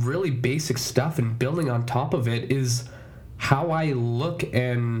giving really basic stuff and building on top of it is how I look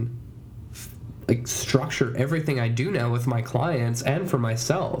and like structure everything I do now with my clients and for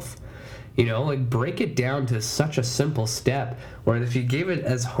myself. Like, break it down to such a simple step where if you gave it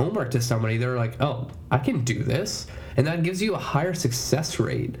as homework to somebody, they're like, oh, I can do this. And that gives you a higher success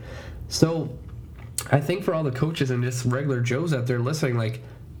rate. So I think for all the coaches and just regular Joes out there listening, like,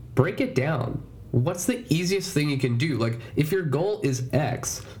 break it down. What's the easiest thing you can do? Like, if your goal is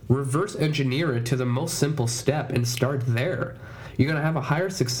X, reverse engineer it to the most simple step and start there. You're going to have a higher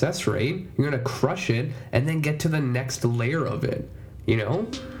success rate. You're going to crush it and then get to the next layer of it,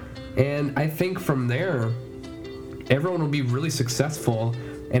 And I think from there, everyone will be really successful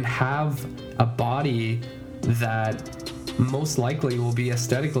and have a body that most likely will be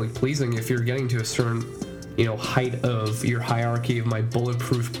aesthetically pleasing if you're getting to a certain, height of your hierarchy of my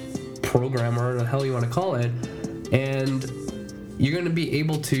bulletproof program, or whatever the hell you want to call it. and you're going to be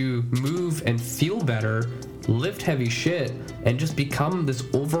able to move and feel better, lift heavy shit, and just become this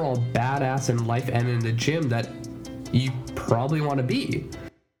overall badass in life and in the gym that you probably want to be.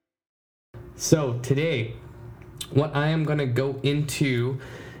 So today, what I am going to go into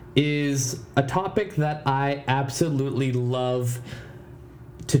is a topic that I absolutely love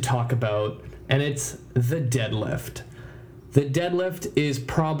to talk about, and it's the deadlift. The deadlift is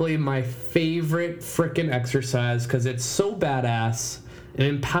probably my favorite freaking exercise because it's so badass, it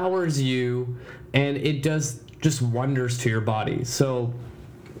empowers you, and it does just wonders to your body. So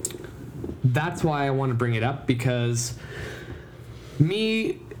that's why I want to bring it up, because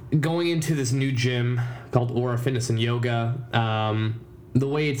me going into this new gym called Aura Fitness and Yoga, the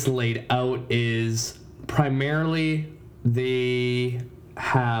way it's laid out is primarily they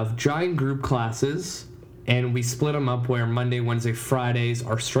have giant group classes, and we split them up where Monday, Wednesday, Fridays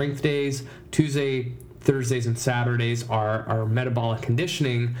are strength days, Tuesday, Thursdays, and Saturdays are our metabolic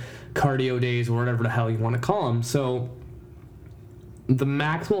conditioning, cardio days, or whatever the hell you want to call them. So the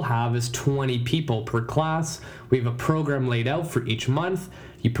max we'll have is 20 people per class. We have a program laid out for each month.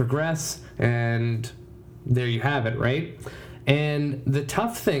 You progress, and there you have it, right? And the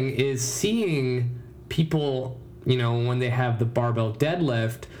tough thing is seeing people, when they have the barbell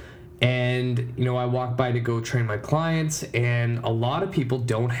deadlift, and, I walk by to go train my clients, and a lot of people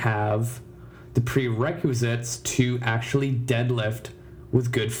don't have the prerequisites to actually deadlift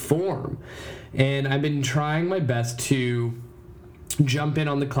with good form. And I've been trying my best to jump in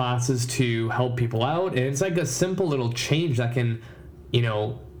on the classes to help people out, and it's like a simple little change that can,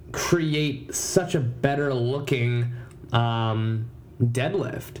 create such a better looking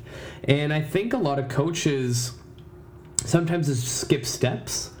deadlift. And I think a lot of coaches sometimes just skip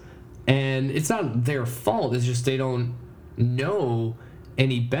steps, and it's not their fault, it's just they don't know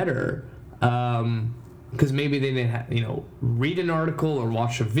any better, because maybe they didn't read an article or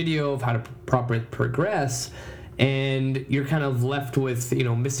watch a video of how to properly progress, and you're kind of left with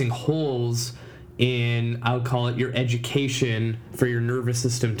missing holes in, I would call it, your education for your nervous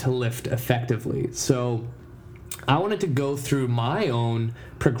system to lift effectively. So I wanted to go through my own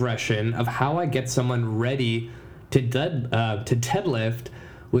progression of how I get someone ready to deadlift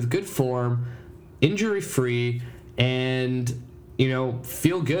with good form, injury-free, and,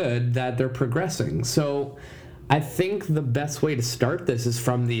 feel good that they're progressing. So I think the best way to start this is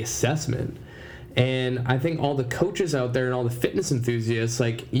from the assessment. And I think all the coaches out there and all the fitness enthusiasts,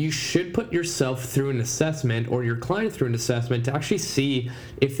 you should put yourself through an assessment, or your client through an assessment, to actually see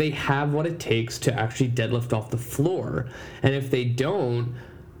if they have what it takes to actually deadlift off the floor. And if they don't,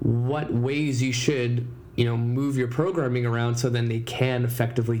 what ways you should move your programming around so then they can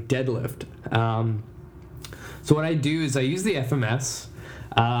effectively deadlift. So what I do is I use the FMS,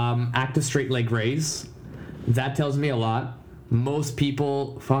 active straight leg raise. That tells me a lot. Most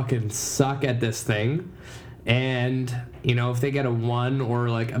people fucking suck at this thing, and if they get a 1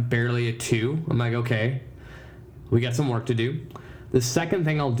 or barely a 2, I'm like, okay, we got some work to do. The second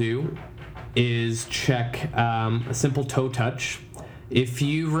thing I'll do is check a simple toe touch. If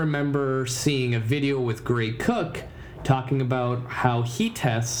you remember seeing a video with Gray Cook talking about how he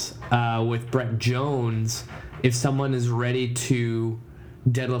tests with Brett Jones if someone is ready to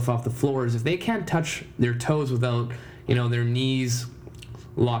deadlift off the floors, if they can't touch their toes without their knees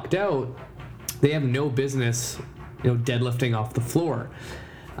locked out, they have no business deadlifting off the floor.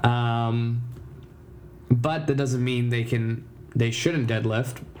 But that doesn't mean they shouldn't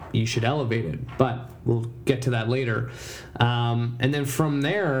deadlift. You should elevate it, but we'll get to that later. And then from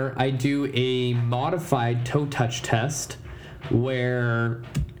there, I do a modified toe touch test where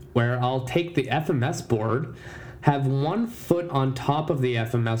I'll take the FMS board, have one foot on top of the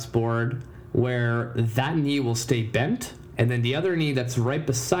FMS board where that knee will stay bent, and then the other knee that's right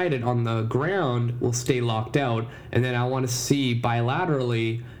beside it on the ground will stay locked out. And then I want to see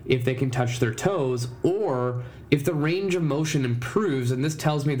bilaterally if they can touch their toes, or if the range of motion improves, and this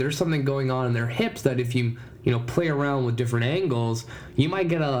tells me there's something going on in their hips that if you play around with different angles, you might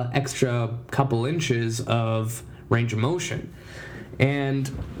get an extra couple inches of range of motion. And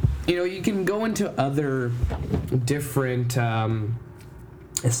you can go into other different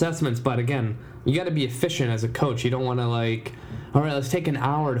assessments, but again, you got to be efficient as a coach. You don't want to all right, let's take an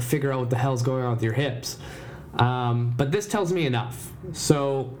hour to figure out what the hell's going on with your hips. But this tells me enough.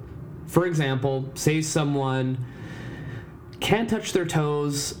 So, for example, say someone can't touch their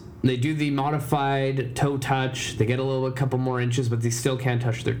toes, they do the modified toe touch, they get a couple more inches, but they still can't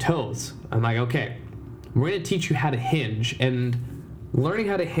touch their toes. I'm like, okay, we're going to teach you how to hinge, and learning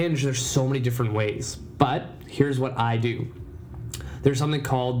how to hinge, there's so many different ways, but here's what I do. There's something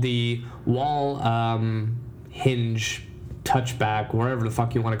called the wall hinge, touchback, wherever the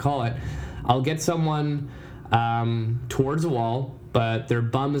fuck you want to call it. I'll get someone towards the wall, but their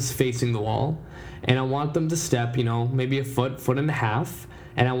bum is facing the wall, and I want them to step, maybe a foot and a half,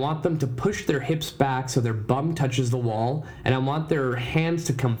 and I want them to push their hips back so their bum touches the wall, and I want their hands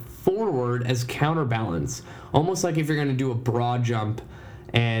to come forward as counterbalance, almost like if you're going to do a broad jump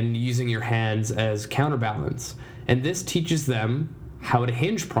and using your hands as counterbalance. And this teaches them how to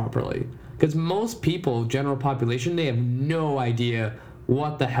hinge properly, because most people, general population, they have no idea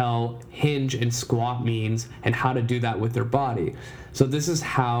what the hell hinge and squat means and how to do that with their body. So this is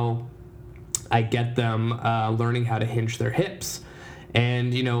how I get them learning how to hinge their hips.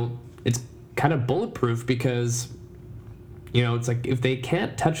 And, it's kind of bulletproof because, it's like if they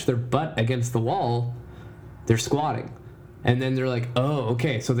can't touch their butt against the wall, they're squatting. And then they're like, oh,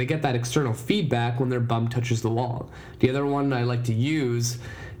 okay. So they get that external feedback when their bum touches the wall. The other one I like to use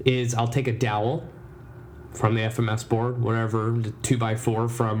is I'll take a dowel from the FMS board, whatever, 2x4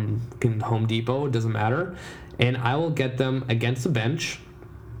 from Home Depot, it doesn't matter. And I will get them against the bench,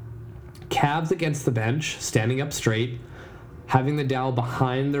 calves against the bench, standing up straight, having the dowel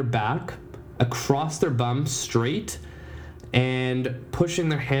behind their back, across their bum straight, and pushing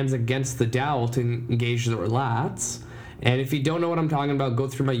their hands against the dowel to engage their lats. And if you don't know what I'm talking about, go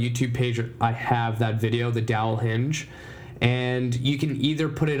through my YouTube page. I have that video, the dowel hinge. And you can either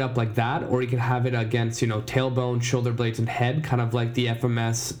put it up like that, or you can have it against, tailbone, shoulder blades, and head, kind of like the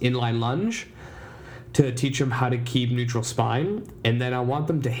FMS inline lunge, to teach them how to keep neutral spine. And then I want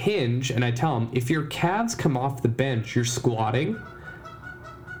them to hinge, and I tell them, if your calves come off the bench, you're squatting.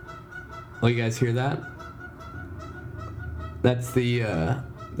 Oh, you guys hear that? That's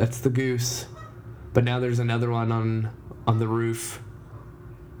the goose. But now there's another one on the roof.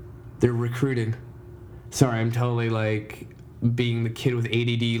 They're recruiting. Sorry, I'm totally like being the kid with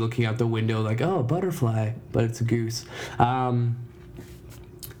ADD looking out the window like, oh, butterfly, but it's a goose. Where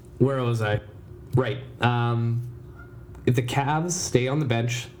was I? Right. If the calves stay on the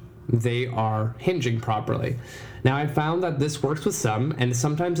bench, they are hinging properly. Now, I found that this works with some, and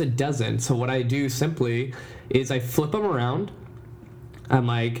sometimes it doesn't. So what I do simply is I flip them around. I'm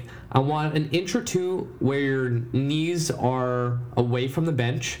like, I want an inch or two where your knees are away from the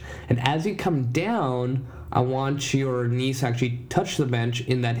bench, and as you come down, I want your knees to actually touch the bench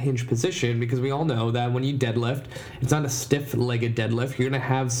in that hinge position, because we all know that when you deadlift, it's not a stiff-legged deadlift. You're going to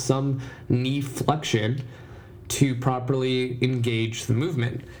have some knee flexion to properly engage the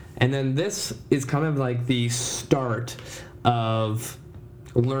movement. And then this is kind of like the start of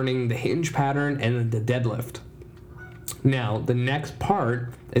learning the hinge pattern and the deadlift. Now, the next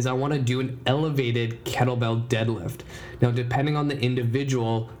part is I want to do an elevated kettlebell deadlift. Now, depending on the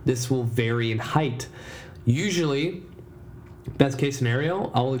individual, this will vary in height. Usually, best case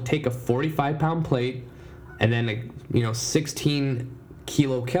scenario, I'll take a 45-pound plate and then a 16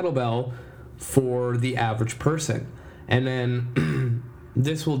 kilo kettlebell for the average person. And then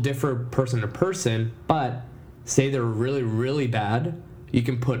this will differ person to person, but say they're really, really bad, you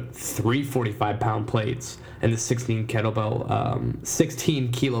can put 3 45-pound plates and the 16 kilo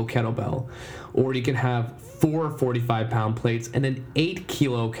kettlebell. Or you can have 4 45-pound plates and an 8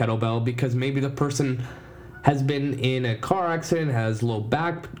 kilo kettlebell, because maybe the person has been in a car accident, has low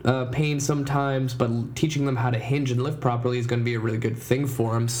back pain sometimes, but teaching them how to hinge and lift properly is going to be a really good thing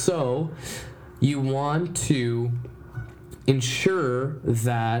for them. So you want to ensure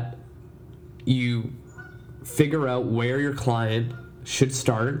that you figure out where your client should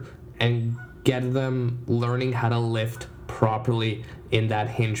start and get them learning how to lift properly in that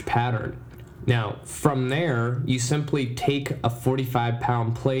hinge pattern. Now, from there, you simply take a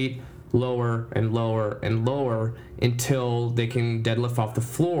 45-pound plate, lower and lower and lower until they can deadlift off the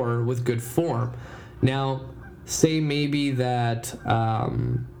floor with good form. Now, say maybe that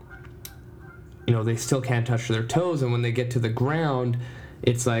they still can't touch their toes, and when they get to the ground,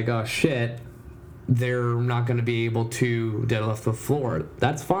 it's like, oh shit, they're not going to be able to deadlift the floor.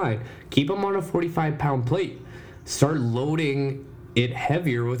 That's fine. Keep them on a 45-pound plate. Start loading it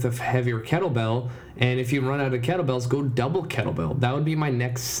heavier with a heavier kettlebell, and if you run out of kettlebells, go double kettlebell. That would be my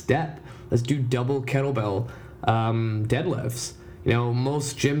next step. Let's do double kettlebell deadlifts.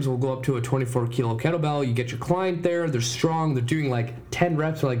 Most gyms will go up to a 24 kilo kettlebell. You get your client there, they're strong, they're doing like 10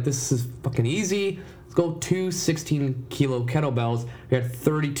 reps, they're like, this is fucking easy. Let's go 2 16 kilo kettlebells. You're at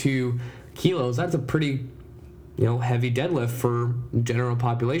 32 kilos. That's a pretty heavy deadlift for general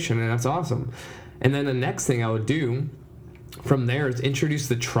population, and that's awesome. And then the next thing I would do from there is introduce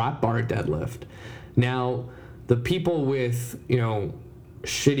the trap bar deadlift. Now, the people with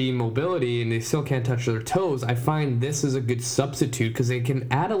shitty mobility and they still can't touch their toes, I find this is a good substitute because they can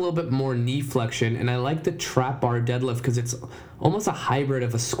add a little bit more knee flexion. And I like the trap bar deadlift because it's almost a hybrid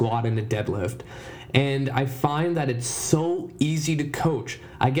of a squat and a deadlift. And I find that it's so easy to coach.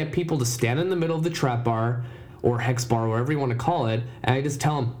 I get people to stand in the middle of the trap bar or hex bar, whatever you want to call it, and I just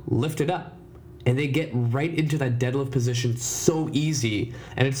tell them, lift it up. And they get right into that deadlift position so easy.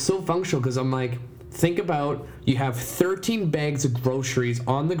 And it's so functional because I'm like, think about, you have 13 bags of groceries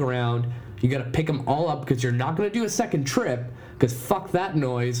on the ground. You got to pick them all up because you're not going to do a second trip because fuck that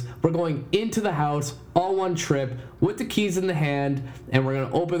noise. We're going into the house all one trip with the keys in the hand, and we're going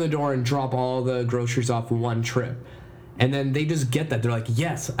to open the door and drop all the groceries off one trip. And then they just get that. They're like,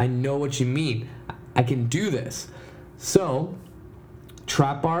 yes, I know what you mean. I can do this. So,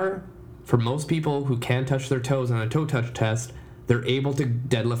 trap bar, for most people who can't touch their toes on a toe touch test, they're able to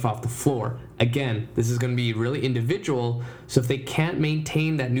deadlift off the floor. Again, this is going to be really individual, so if they can't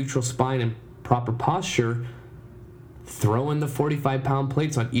maintain that neutral spine and proper posture, throw in the 45-pound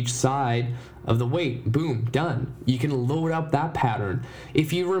plates on each side of the weight. Boom, done. You can load up that pattern.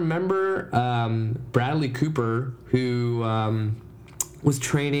 If you remember Bradley Cooper, who was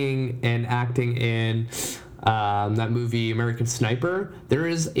training and acting in that movie American Sniper, there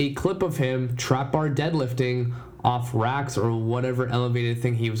is a clip of him trap bar deadlifting off racks or whatever elevated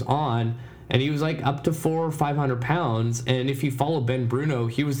thing he was on, and he was like up to 400 or 500 pounds. And if you follow Ben Bruno,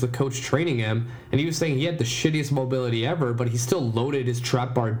 he was the coach training him, and he was saying he had the shittiest mobility ever, but he still loaded his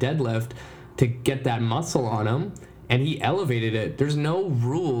trap bar deadlift to get that muscle on him, and he elevated it. There's no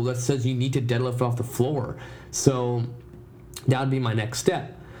rule that says you need to deadlift off the floor. So that would be my next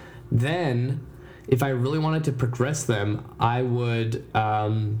step. Then if I really wanted to progress them, I would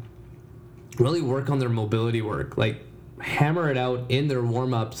really work on their mobility work, like hammer it out in their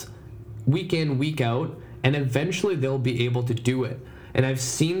warm-ups week in, week out, and eventually they'll be able to do it. And I've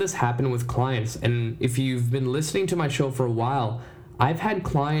seen this happen with clients, and if you've been listening to my show for a while, I've had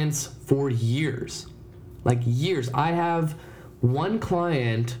clients for years, like years. I have one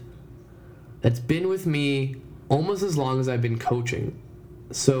client that's been with me almost as long as I've been coaching.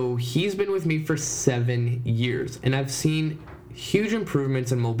 So he's been with me for 7 years, and I've seen huge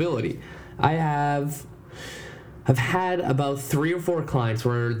improvements in mobility. I've had about 3 or 4 clients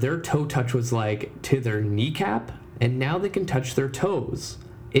where their toe touch was like to their kneecap, and now they can touch their toes.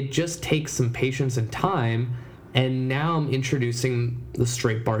 It just takes some patience and time, and now I'm introducing the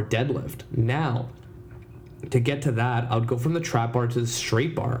straight bar deadlift. Now, to get to that, I would go from the trap bar to the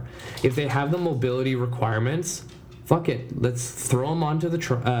straight bar. If they have the mobility requirements, fuck it, let's throw them onto the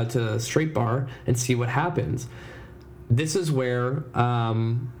to the straight bar and see what happens. This is where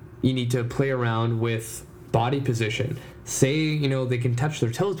you need to play around with body position. Say, they can touch their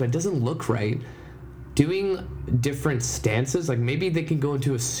toes, but it doesn't look right. Doing different stances, like maybe they can go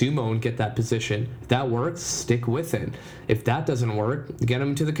into a sumo and get that position. If that works, stick with it. If that doesn't work, get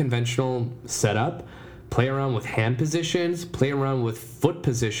them to the conventional setup, play around with hand positions, play around with foot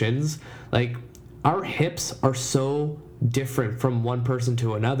positions. Like, our hips are so different from one person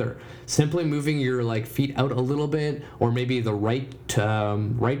to another. Simply moving your feet out a little bit, or maybe the right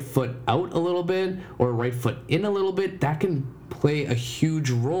foot out a little bit, or right foot in a little bit, that can play a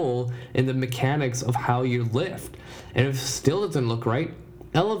huge role in the mechanics of how you lift. And if it still doesn't look right,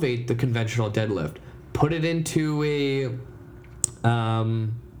 elevate the conventional deadlift. Put it into a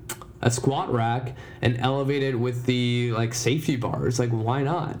squat rack and elevate it with the safety bars. Why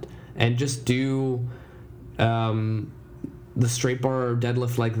not? And just do the straight bar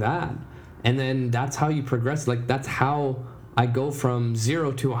deadlift like that. And then that's how you progress. That's how I go from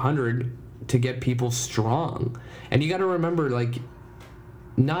 0 to 100 to get people strong. And you got to remember,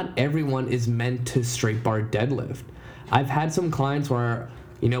 not everyone is meant to straight bar deadlift. I've had some clients where,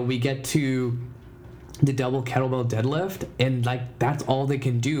 we get to the double kettlebell deadlift, and that's all they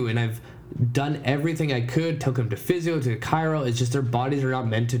can do. And I've done everything I could, took them to physio, to chiro. It's just their bodies are not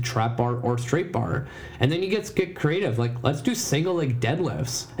meant to trap bar or straight bar. And then you get creative. Let's do single leg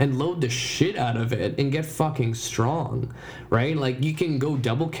deadlifts and load the shit out of it and get fucking strong, right? You can go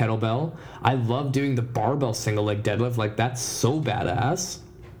double kettlebell. I love doing the barbell single leg deadlift. That's so badass.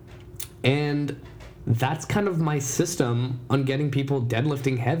 And that's kind of my system on getting people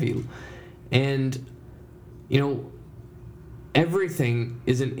deadlifting heavy. And, everything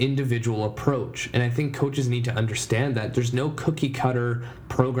is an individual approach, and I think coaches need to understand that there's no cookie cutter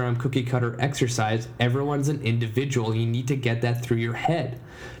program, cookie cutter exercise. Everyone's an individual. You need to get that through your head.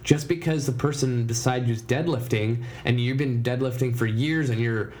 Just because the person beside you is deadlifting and you've been deadlifting for years and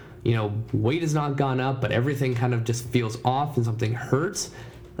your weight has not gone up, but everything kind of just feels off and something hurts,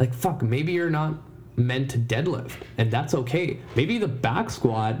 fuck, maybe you're not meant to deadlift, and that's okay. Maybe the back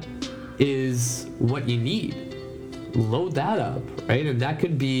squat is what you need. Load that up, right? And that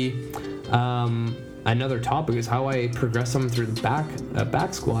could be another topic, is how I progress someone through the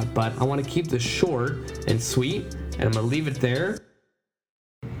back squat. But I want to keep this short and sweet, and I'm gonna leave it there.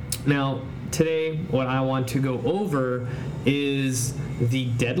 Now, today, what I want to go over is the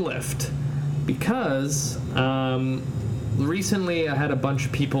deadlift, because recently I had a bunch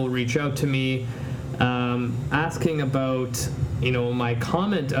of people reach out to me asking about, my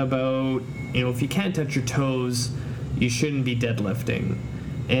comment about, if you can't touch your toes, you shouldn't be deadlifting.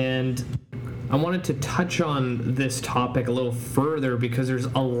 And I wanted to touch on this topic a little further because there's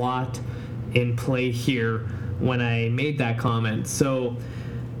a lot in play here when I made that comment. So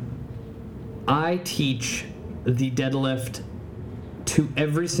I teach the deadlift to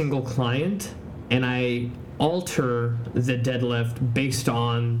every single client, and I alter the deadlift based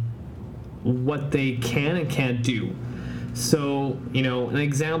on what they can and can't do. So, an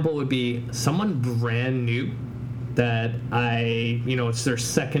example would be someone brand new that it's their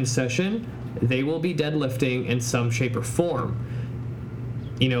second session, they will be deadlifting in some shape or form.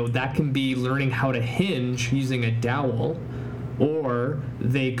 That can be learning how to hinge using a dowel, or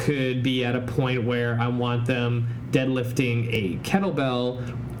they could be at a point where I want them deadlifting a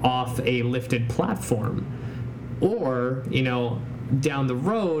kettlebell off a lifted platform. Or, down the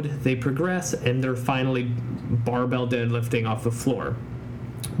road, they progress and they're finally barbell deadlifting off the floor.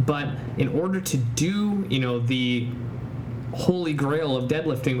 But in order to do, the holy grail of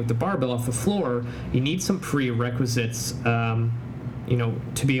deadlifting with the barbell off the floor, you need some prerequisites, to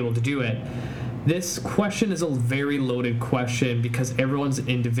be able to do it. This question is a very loaded question because everyone's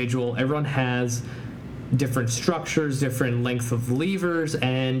individual. Everyone has different structures, different length of levers,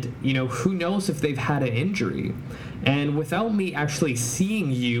 and who knows if they've had an injury. And without me actually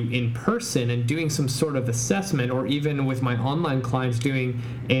seeing you in person and doing some sort of assessment, or even with my online clients doing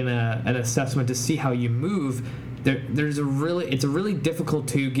an assessment to see how you move, it's really difficult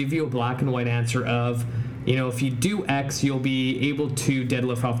to give you a black and white answer of, if you do X, you'll be able to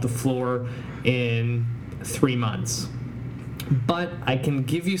deadlift off the floor in 3 months. But I can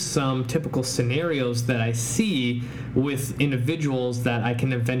give you some typical scenarios that I see with individuals that I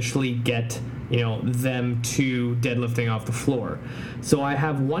can eventually get, them to deadlifting off the floor. So I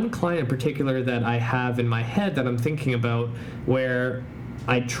have one client in particular that I have in my head that I'm thinking about, where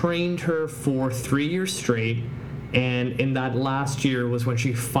I trained her for 3 years straight, and in that last year was when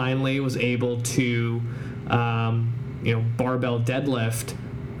she finally was able to, barbell deadlift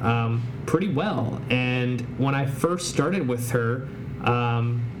pretty well. And when I first started with her,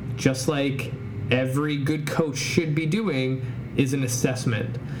 just like every good coach should be doing, is an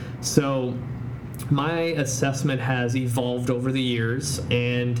assessment. So my assessment has evolved over the years,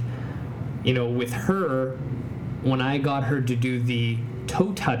 and with her, when I got her to do the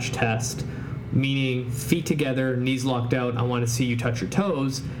toe touch test, meaning feet together, knees locked out, I want to see you touch your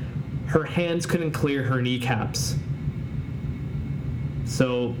toes, her hands couldn't clear her kneecaps.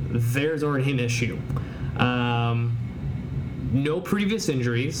 So there's already an issue. No previous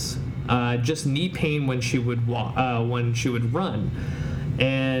injuries, just knee pain when she would run.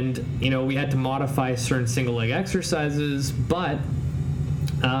 And we had to modify certain single leg exercises, but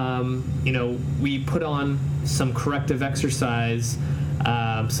we put on some corrective exercise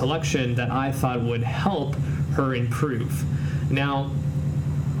selection that I thought would help her improve. Now,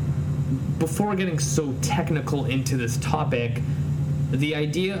 before getting so technical into this topic, the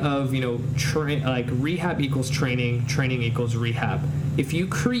idea of rehab equals training, training equals rehab. If you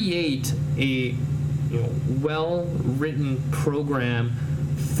create a well-written program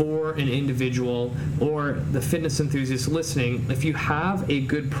for an individual or the fitness enthusiast listening, if you have a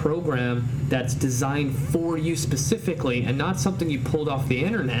good program that's designed for you specifically and not something you pulled off the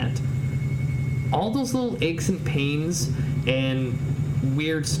internet, all those little aches and pains and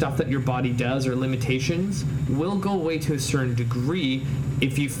weird stuff that your body does or limitations will go away to a certain degree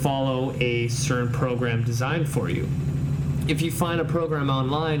if you follow a certain program designed for you. If you find a program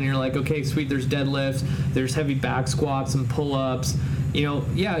online and you're like, okay, sweet, there's deadlifts, there's heavy back squats and pull-ups,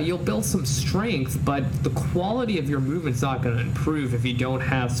 you'll build some strength, but the quality of your movement's not going to improve if you don't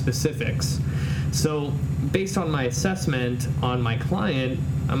have specifics. So based on my assessment on my client,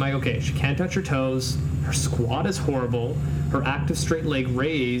 I'm like, okay, she can't touch her toes, her squat is horrible, her active straight leg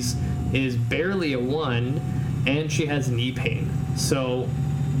raise is barely a 1, and she has knee pain. So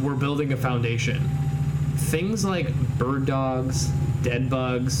we're building a foundation. Things like bird dogs, dead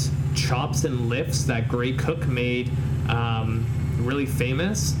bugs, chops and lifts that Gray Cook made really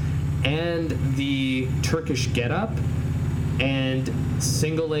famous, and the Turkish get up and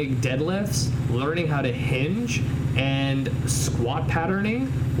single leg deadlifts, learning how to hinge, and squat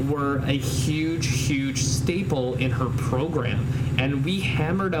patterning were a huge staple in her program. And we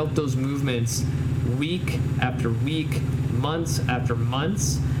hammered out those movements week after week, months after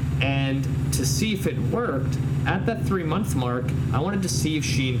months. And to see if it worked, at that 3-month mark, I wanted to see if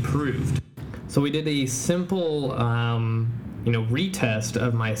she improved. So we did a simple, retest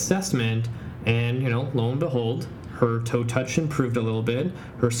of my assessment, and, lo and behold, her toe touch improved a little bit,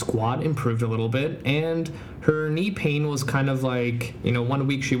 her squat improved a little bit, and her knee pain was kind of like, 1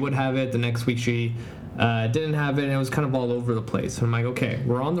 week she would have it, the next week she didn't have it, and it was kind of all over the place. And I'm like, okay,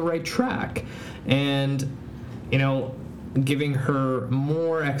 we're on the right track. And, giving her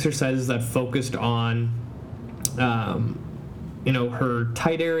more exercises that focused on, her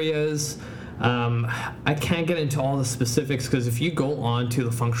tight areas. I can't get into all the specifics because if you go on to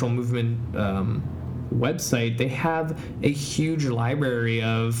the functional movement website, they have a huge library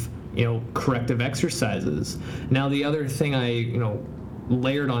of corrective exercises. Now the other thing I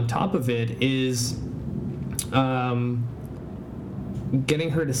layered on top of it is getting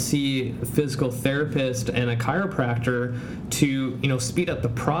her to see a physical therapist and a chiropractor to speed up the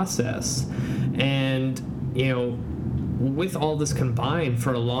process. And with all this combined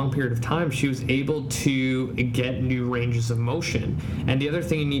for a long period of time, she was able to get new ranges of motion. And the other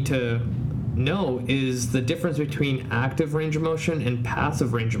thing you need to know is the difference between active range of motion and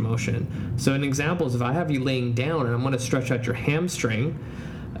passive range of motion. So an example is if I have you laying down and I'm going to stretch out your hamstring,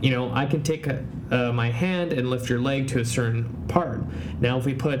 I can take my hand and lift your leg to a certain part. Now if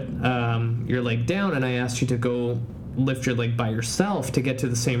we put your leg down and I asked you to go lift your leg by yourself to get to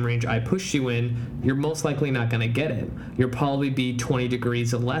the same range I pushed you in, you're most likely not going to get it. You'll probably be 20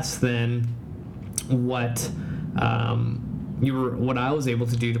 degrees less than what what I was able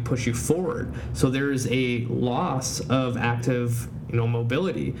to do to push you forward. So there is a loss of active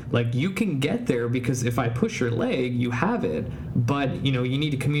mobility. Like you can get there because if I push your leg, you have it, but you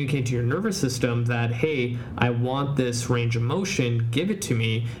need to communicate to your nervous system that, hey, I want this range of motion, give it to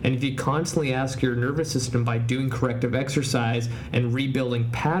me. And if you constantly ask your nervous system by doing corrective exercise and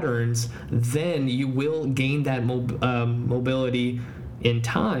rebuilding patterns, then you will gain that mobility in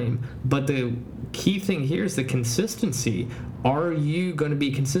time. But the key thing here is the consistency. Are you going to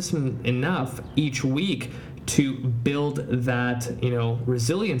be consistent enough each week to build that,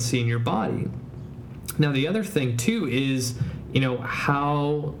 resiliency in your body? Now, the other thing too is,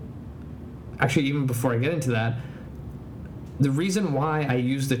 how, actually, even before I get into that, the reason why I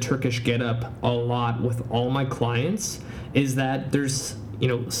use the Turkish Get Up a lot with all my clients is that there's,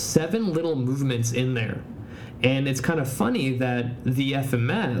 7 little movements in there. And it's kind of funny that the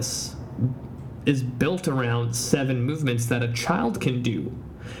FMS is built around 7 movements that a child can do.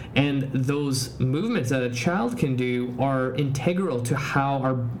 And those movements that a child can do are integral to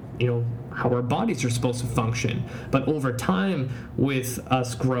how our bodies are supposed to function. But over time, with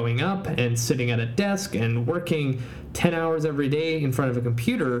us growing up and sitting at a desk and working 10 hours every day in front of a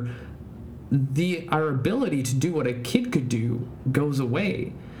computer, our ability to do what a kid could do goes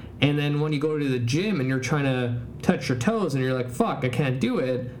away. And then when you go to the gym and you're trying to touch your toes and you're like, fuck, I can't do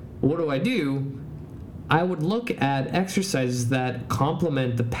it, what do? I would look at exercises that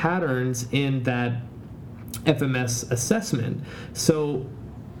complement the patterns in that FMS assessment. So,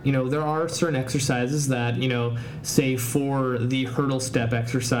 there are certain exercises that, say for the hurdle step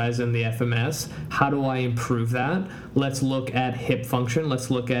exercise in the FMS, how do I improve that? Let's look at hip function. Let's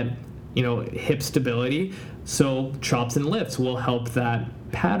look at, hip stability. So chops and lifts will help that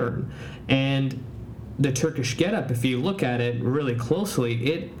pattern. And the Turkish Get Up, if you look at it really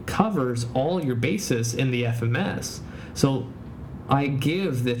closely, it covers all your bases in the FMS. So I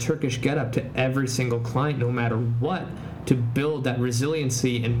give the Turkish Get Up to every single client, no matter what, to build that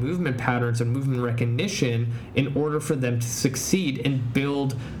resiliency and movement patterns and movement recognition in order for them to succeed and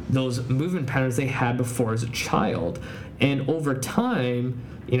build those movement patterns they had before as a child. And over time,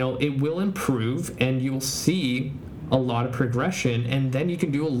 it will improve and you'll see a lot of progression, and then you can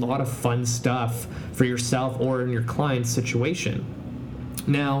do a lot of fun stuff for yourself or in your client's situation.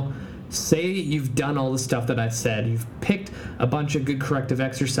 Now, say you've done all the stuff that I've said, you've picked a bunch of good corrective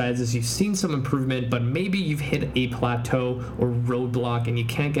exercises, you've seen some improvement, but maybe you've hit a plateau or roadblock and you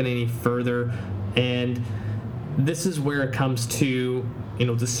can't get any further. And this is where it comes to,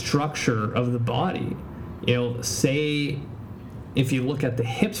 the structure of the body. Say if you look at the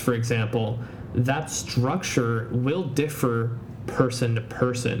hips, for example, that structure will differ person to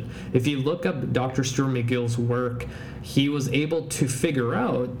person. If you look up Dr. Stuart McGill's work, he was able to figure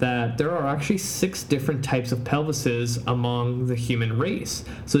out that there are actually 6 different types of pelvises among the human race.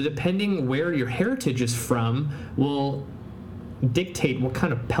 So depending where your heritage is from will dictate what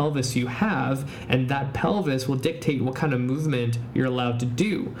kind of pelvis you have, and that pelvis will dictate what kind of movement you're allowed to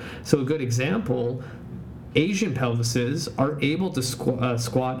do. So a good example, Asian pelvises are able to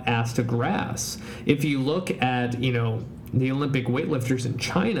squat ass to grass. If you look at, the Olympic weightlifters in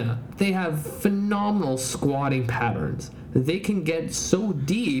China, they have phenomenal squatting patterns. They can get so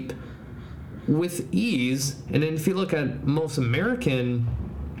deep with ease. And then if you look at most American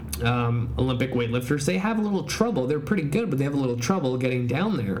Olympic weightlifters, they have a little trouble. They're pretty good, but they have a little trouble getting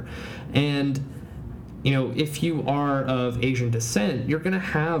down there. And if you are of Asian descent, you're going to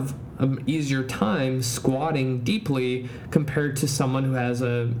have an easier time squatting deeply compared to someone who has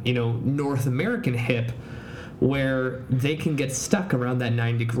a North American hip, where they can get stuck around that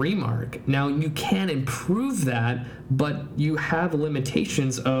 9-degree mark. Now, you can improve that, but you have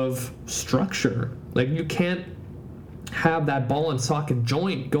limitations of structure. Like, you can't have that ball and socket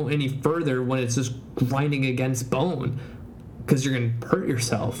joint go any further when it's just grinding against bone, because you're going to hurt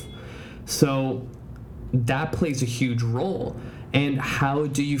yourself. So that plays a huge role. And how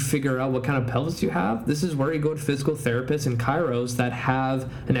do you figure out what kind of pelvis you have? This is where you go to physical therapists and chiros that have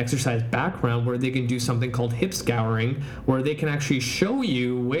an exercise background, where they can do something called hip scouring, where they can actually show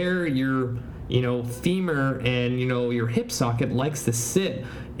you where your femur and your hip socket likes to sit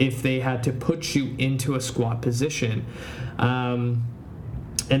if they had to put you into a squat position. And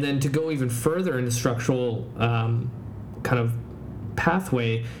then to go even further into structural kind of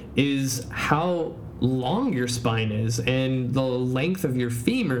pathway is how long your spine is, and the length of your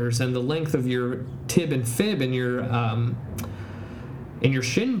femurs, and the length of your tib and fib, and your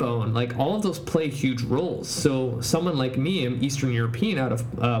shin bone. Like, all of those play huge roles. So someone like me, I'm Eastern European out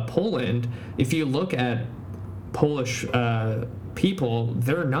of Poland. If you look at Polish people,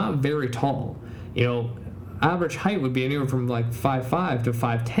 they're not very tall. Average height would be anywhere from like 5'5" to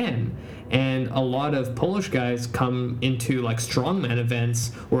 5'10", and a lot of Polish guys come into like strongman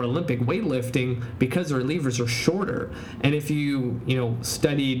events or Olympic weightlifting because their levers are shorter. And if you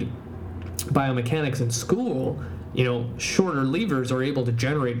studied biomechanics in school, shorter levers are able to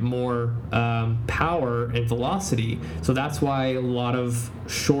generate more power and velocity. So that's why a lot of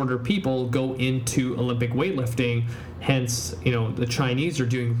shorter people go into Olympic weightlifting. Hence, the Chinese are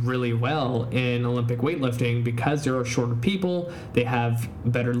doing really well in Olympic weightlifting because there are shorter people, they have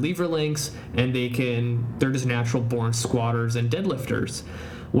better lever lengths, and they're just natural born squatters and deadlifters.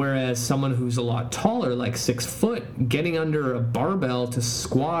 Whereas someone who's a lot taller, like 6 foot, getting under a barbell to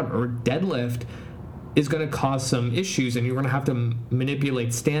squat or deadlift is going to cause some issues, and you're going to have to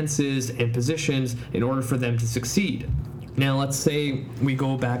manipulate stances and positions in order for them to succeed. Now, let's say we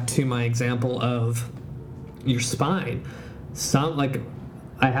go back to my example of your spine.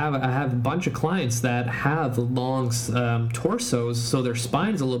 I have a bunch of clients that have long torsos, so their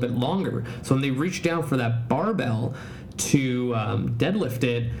spine's a little bit longer. So when they reach down for that barbell to deadlift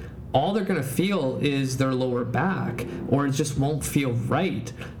it, all they're going to feel is their lower back, or it just won't feel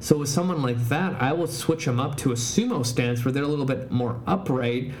right. So with someone like that, I will switch them up to a sumo stance where they're a little bit more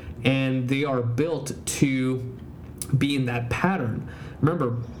upright, and they are built to be in that pattern.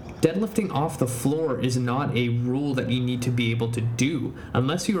 Remember, deadlifting off the floor is not a rule that you need to be able to do.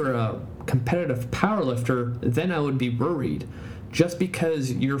 Unless you're a competitive powerlifter, then I would be worried. Just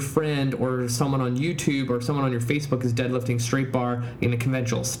because your friend or someone on YouTube or someone on your Facebook is deadlifting straight bar in a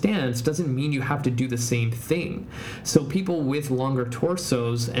conventional stance doesn't mean you have to do the same thing. So people with longer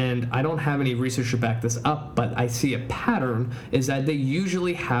torsos, and I don't have any research to back this up, but I see a pattern, is that they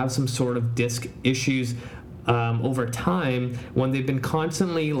usually have some sort of disc issues over time when they've been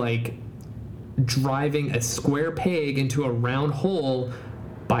constantly like driving a square peg into a round hole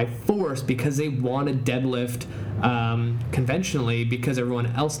by force because they want to deadlift conventionally because everyone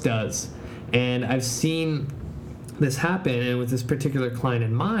else does. And I've seen this happen, and with this particular client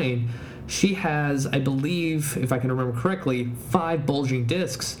in mind, she has, I believe, if I can remember correctly, 5 bulging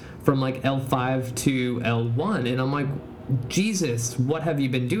discs from like L5 to L1, and I'm like, Jesus, what have you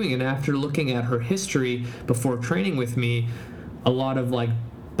been doing? And after looking at her history before training with me, a lot of like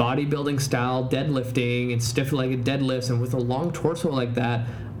bodybuilding style deadlifting and stiff-legged deadlifts, and with a long torso like that,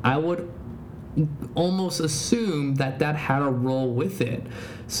 I would almost assume that had a role with it.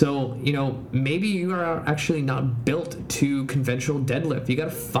 So, maybe you are actually not built to conventional deadlift. You got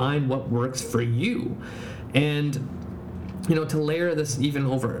to find what works for you. And, to layer this even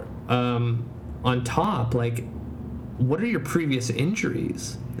over on top, like, what are your previous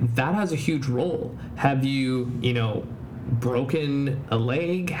injuries? That has a huge role. Have you, broken a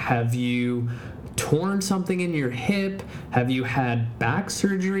leg? Have you torn something in your hip? Have you had back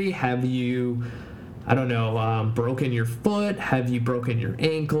surgery? Have you, broken your foot? Have you broken your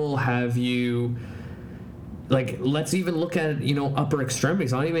ankle? Have you, like, let's even look at, upper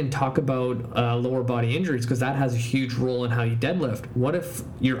extremities. I don't even talk about lower body injuries, because that has a huge role in how you deadlift. What if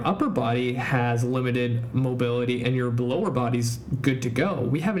your upper body has limited mobility and your lower body's good to go?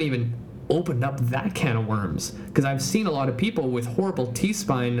 We haven't even opened up that can of worms, because I've seen a lot of people with horrible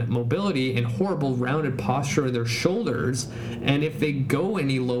T-spine mobility and horrible rounded posture in their shoulders, and if they go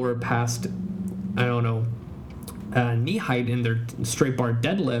any lower past, I don't know, knee height in their straight bar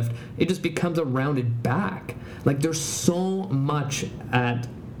deadlift, it just becomes a rounded back. Like, there's so much at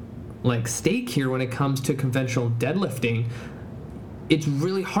stake here when it comes to conventional deadlifting. It's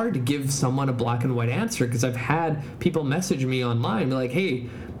really hard to give someone a black and white answer, because I've had people message me online, be like, hey,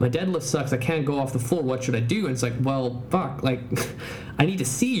 my deadlift sucks, I can't go off the floor, what should I do? And it's like, well, fuck, I need to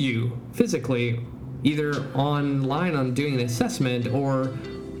see you physically, either online on doing an assessment or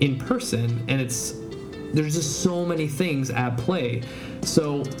in person, and there's just so many things at play.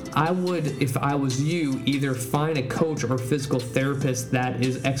 So I would, if I was you, either find a coach or physical therapist that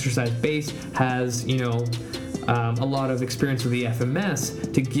is exercise based, has a lot of experience with the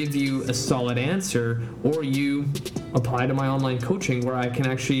FMS to give you a solid answer, or you apply to my online coaching, where I can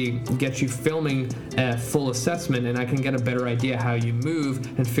actually get you filming a full assessment, and I can get a better idea how you move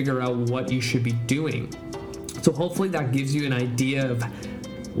and figure out what you should be doing. So hopefully that gives you an idea of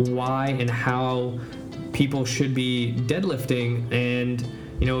why and how people should be deadlifting. And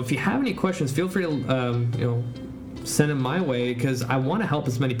if you have any questions, feel free to send them my way, because I want to help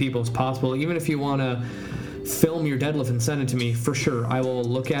as many people as possible. Even if you want to film your deadlift and send it to me, for sure, I will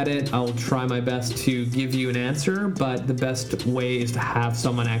look at it. I'll try my best to give you an answer, but the best way is to have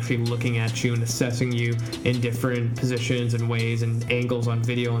someone actually looking at you and assessing you in different positions and ways and angles on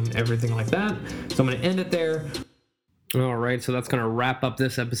video and everything like that. So I'm going to end it there. All right, so that's going to wrap up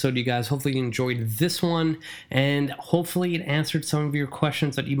this episode, you guys. Hopefully you enjoyed this one, and hopefully it answered some of your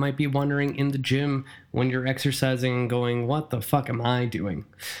questions that you might be wondering in the gym when you're exercising and going, what the fuck am I doing?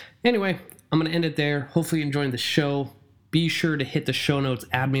 Anyway, I'm going to end it there. Hopefully you enjoyed the show. Be sure to hit the show notes,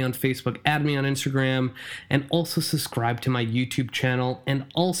 add me on Facebook, add me on Instagram, and also subscribe to my YouTube channel. And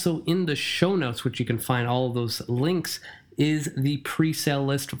also in the show notes, which you can find all of those links, is the pre-sale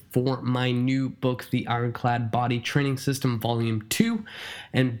list for my new book, The Ironclad Body Training System Volume 2.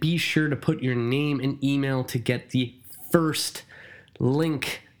 And be sure to put your name and email to get the first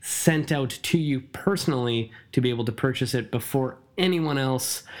link sent out to you personally to be able to purchase it before anyone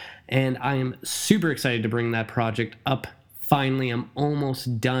else. And I am super excited to bring that project up. Finally, I'm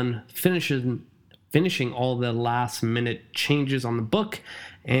almost done finishing all the last minute changes on the book,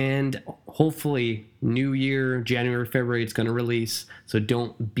 and hopefully new year, January, February, it's going to release. So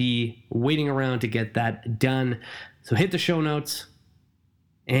don't be waiting around to get that done. So hit the show notes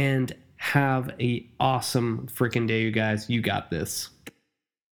and have a awesome freaking day, you guys. You got this.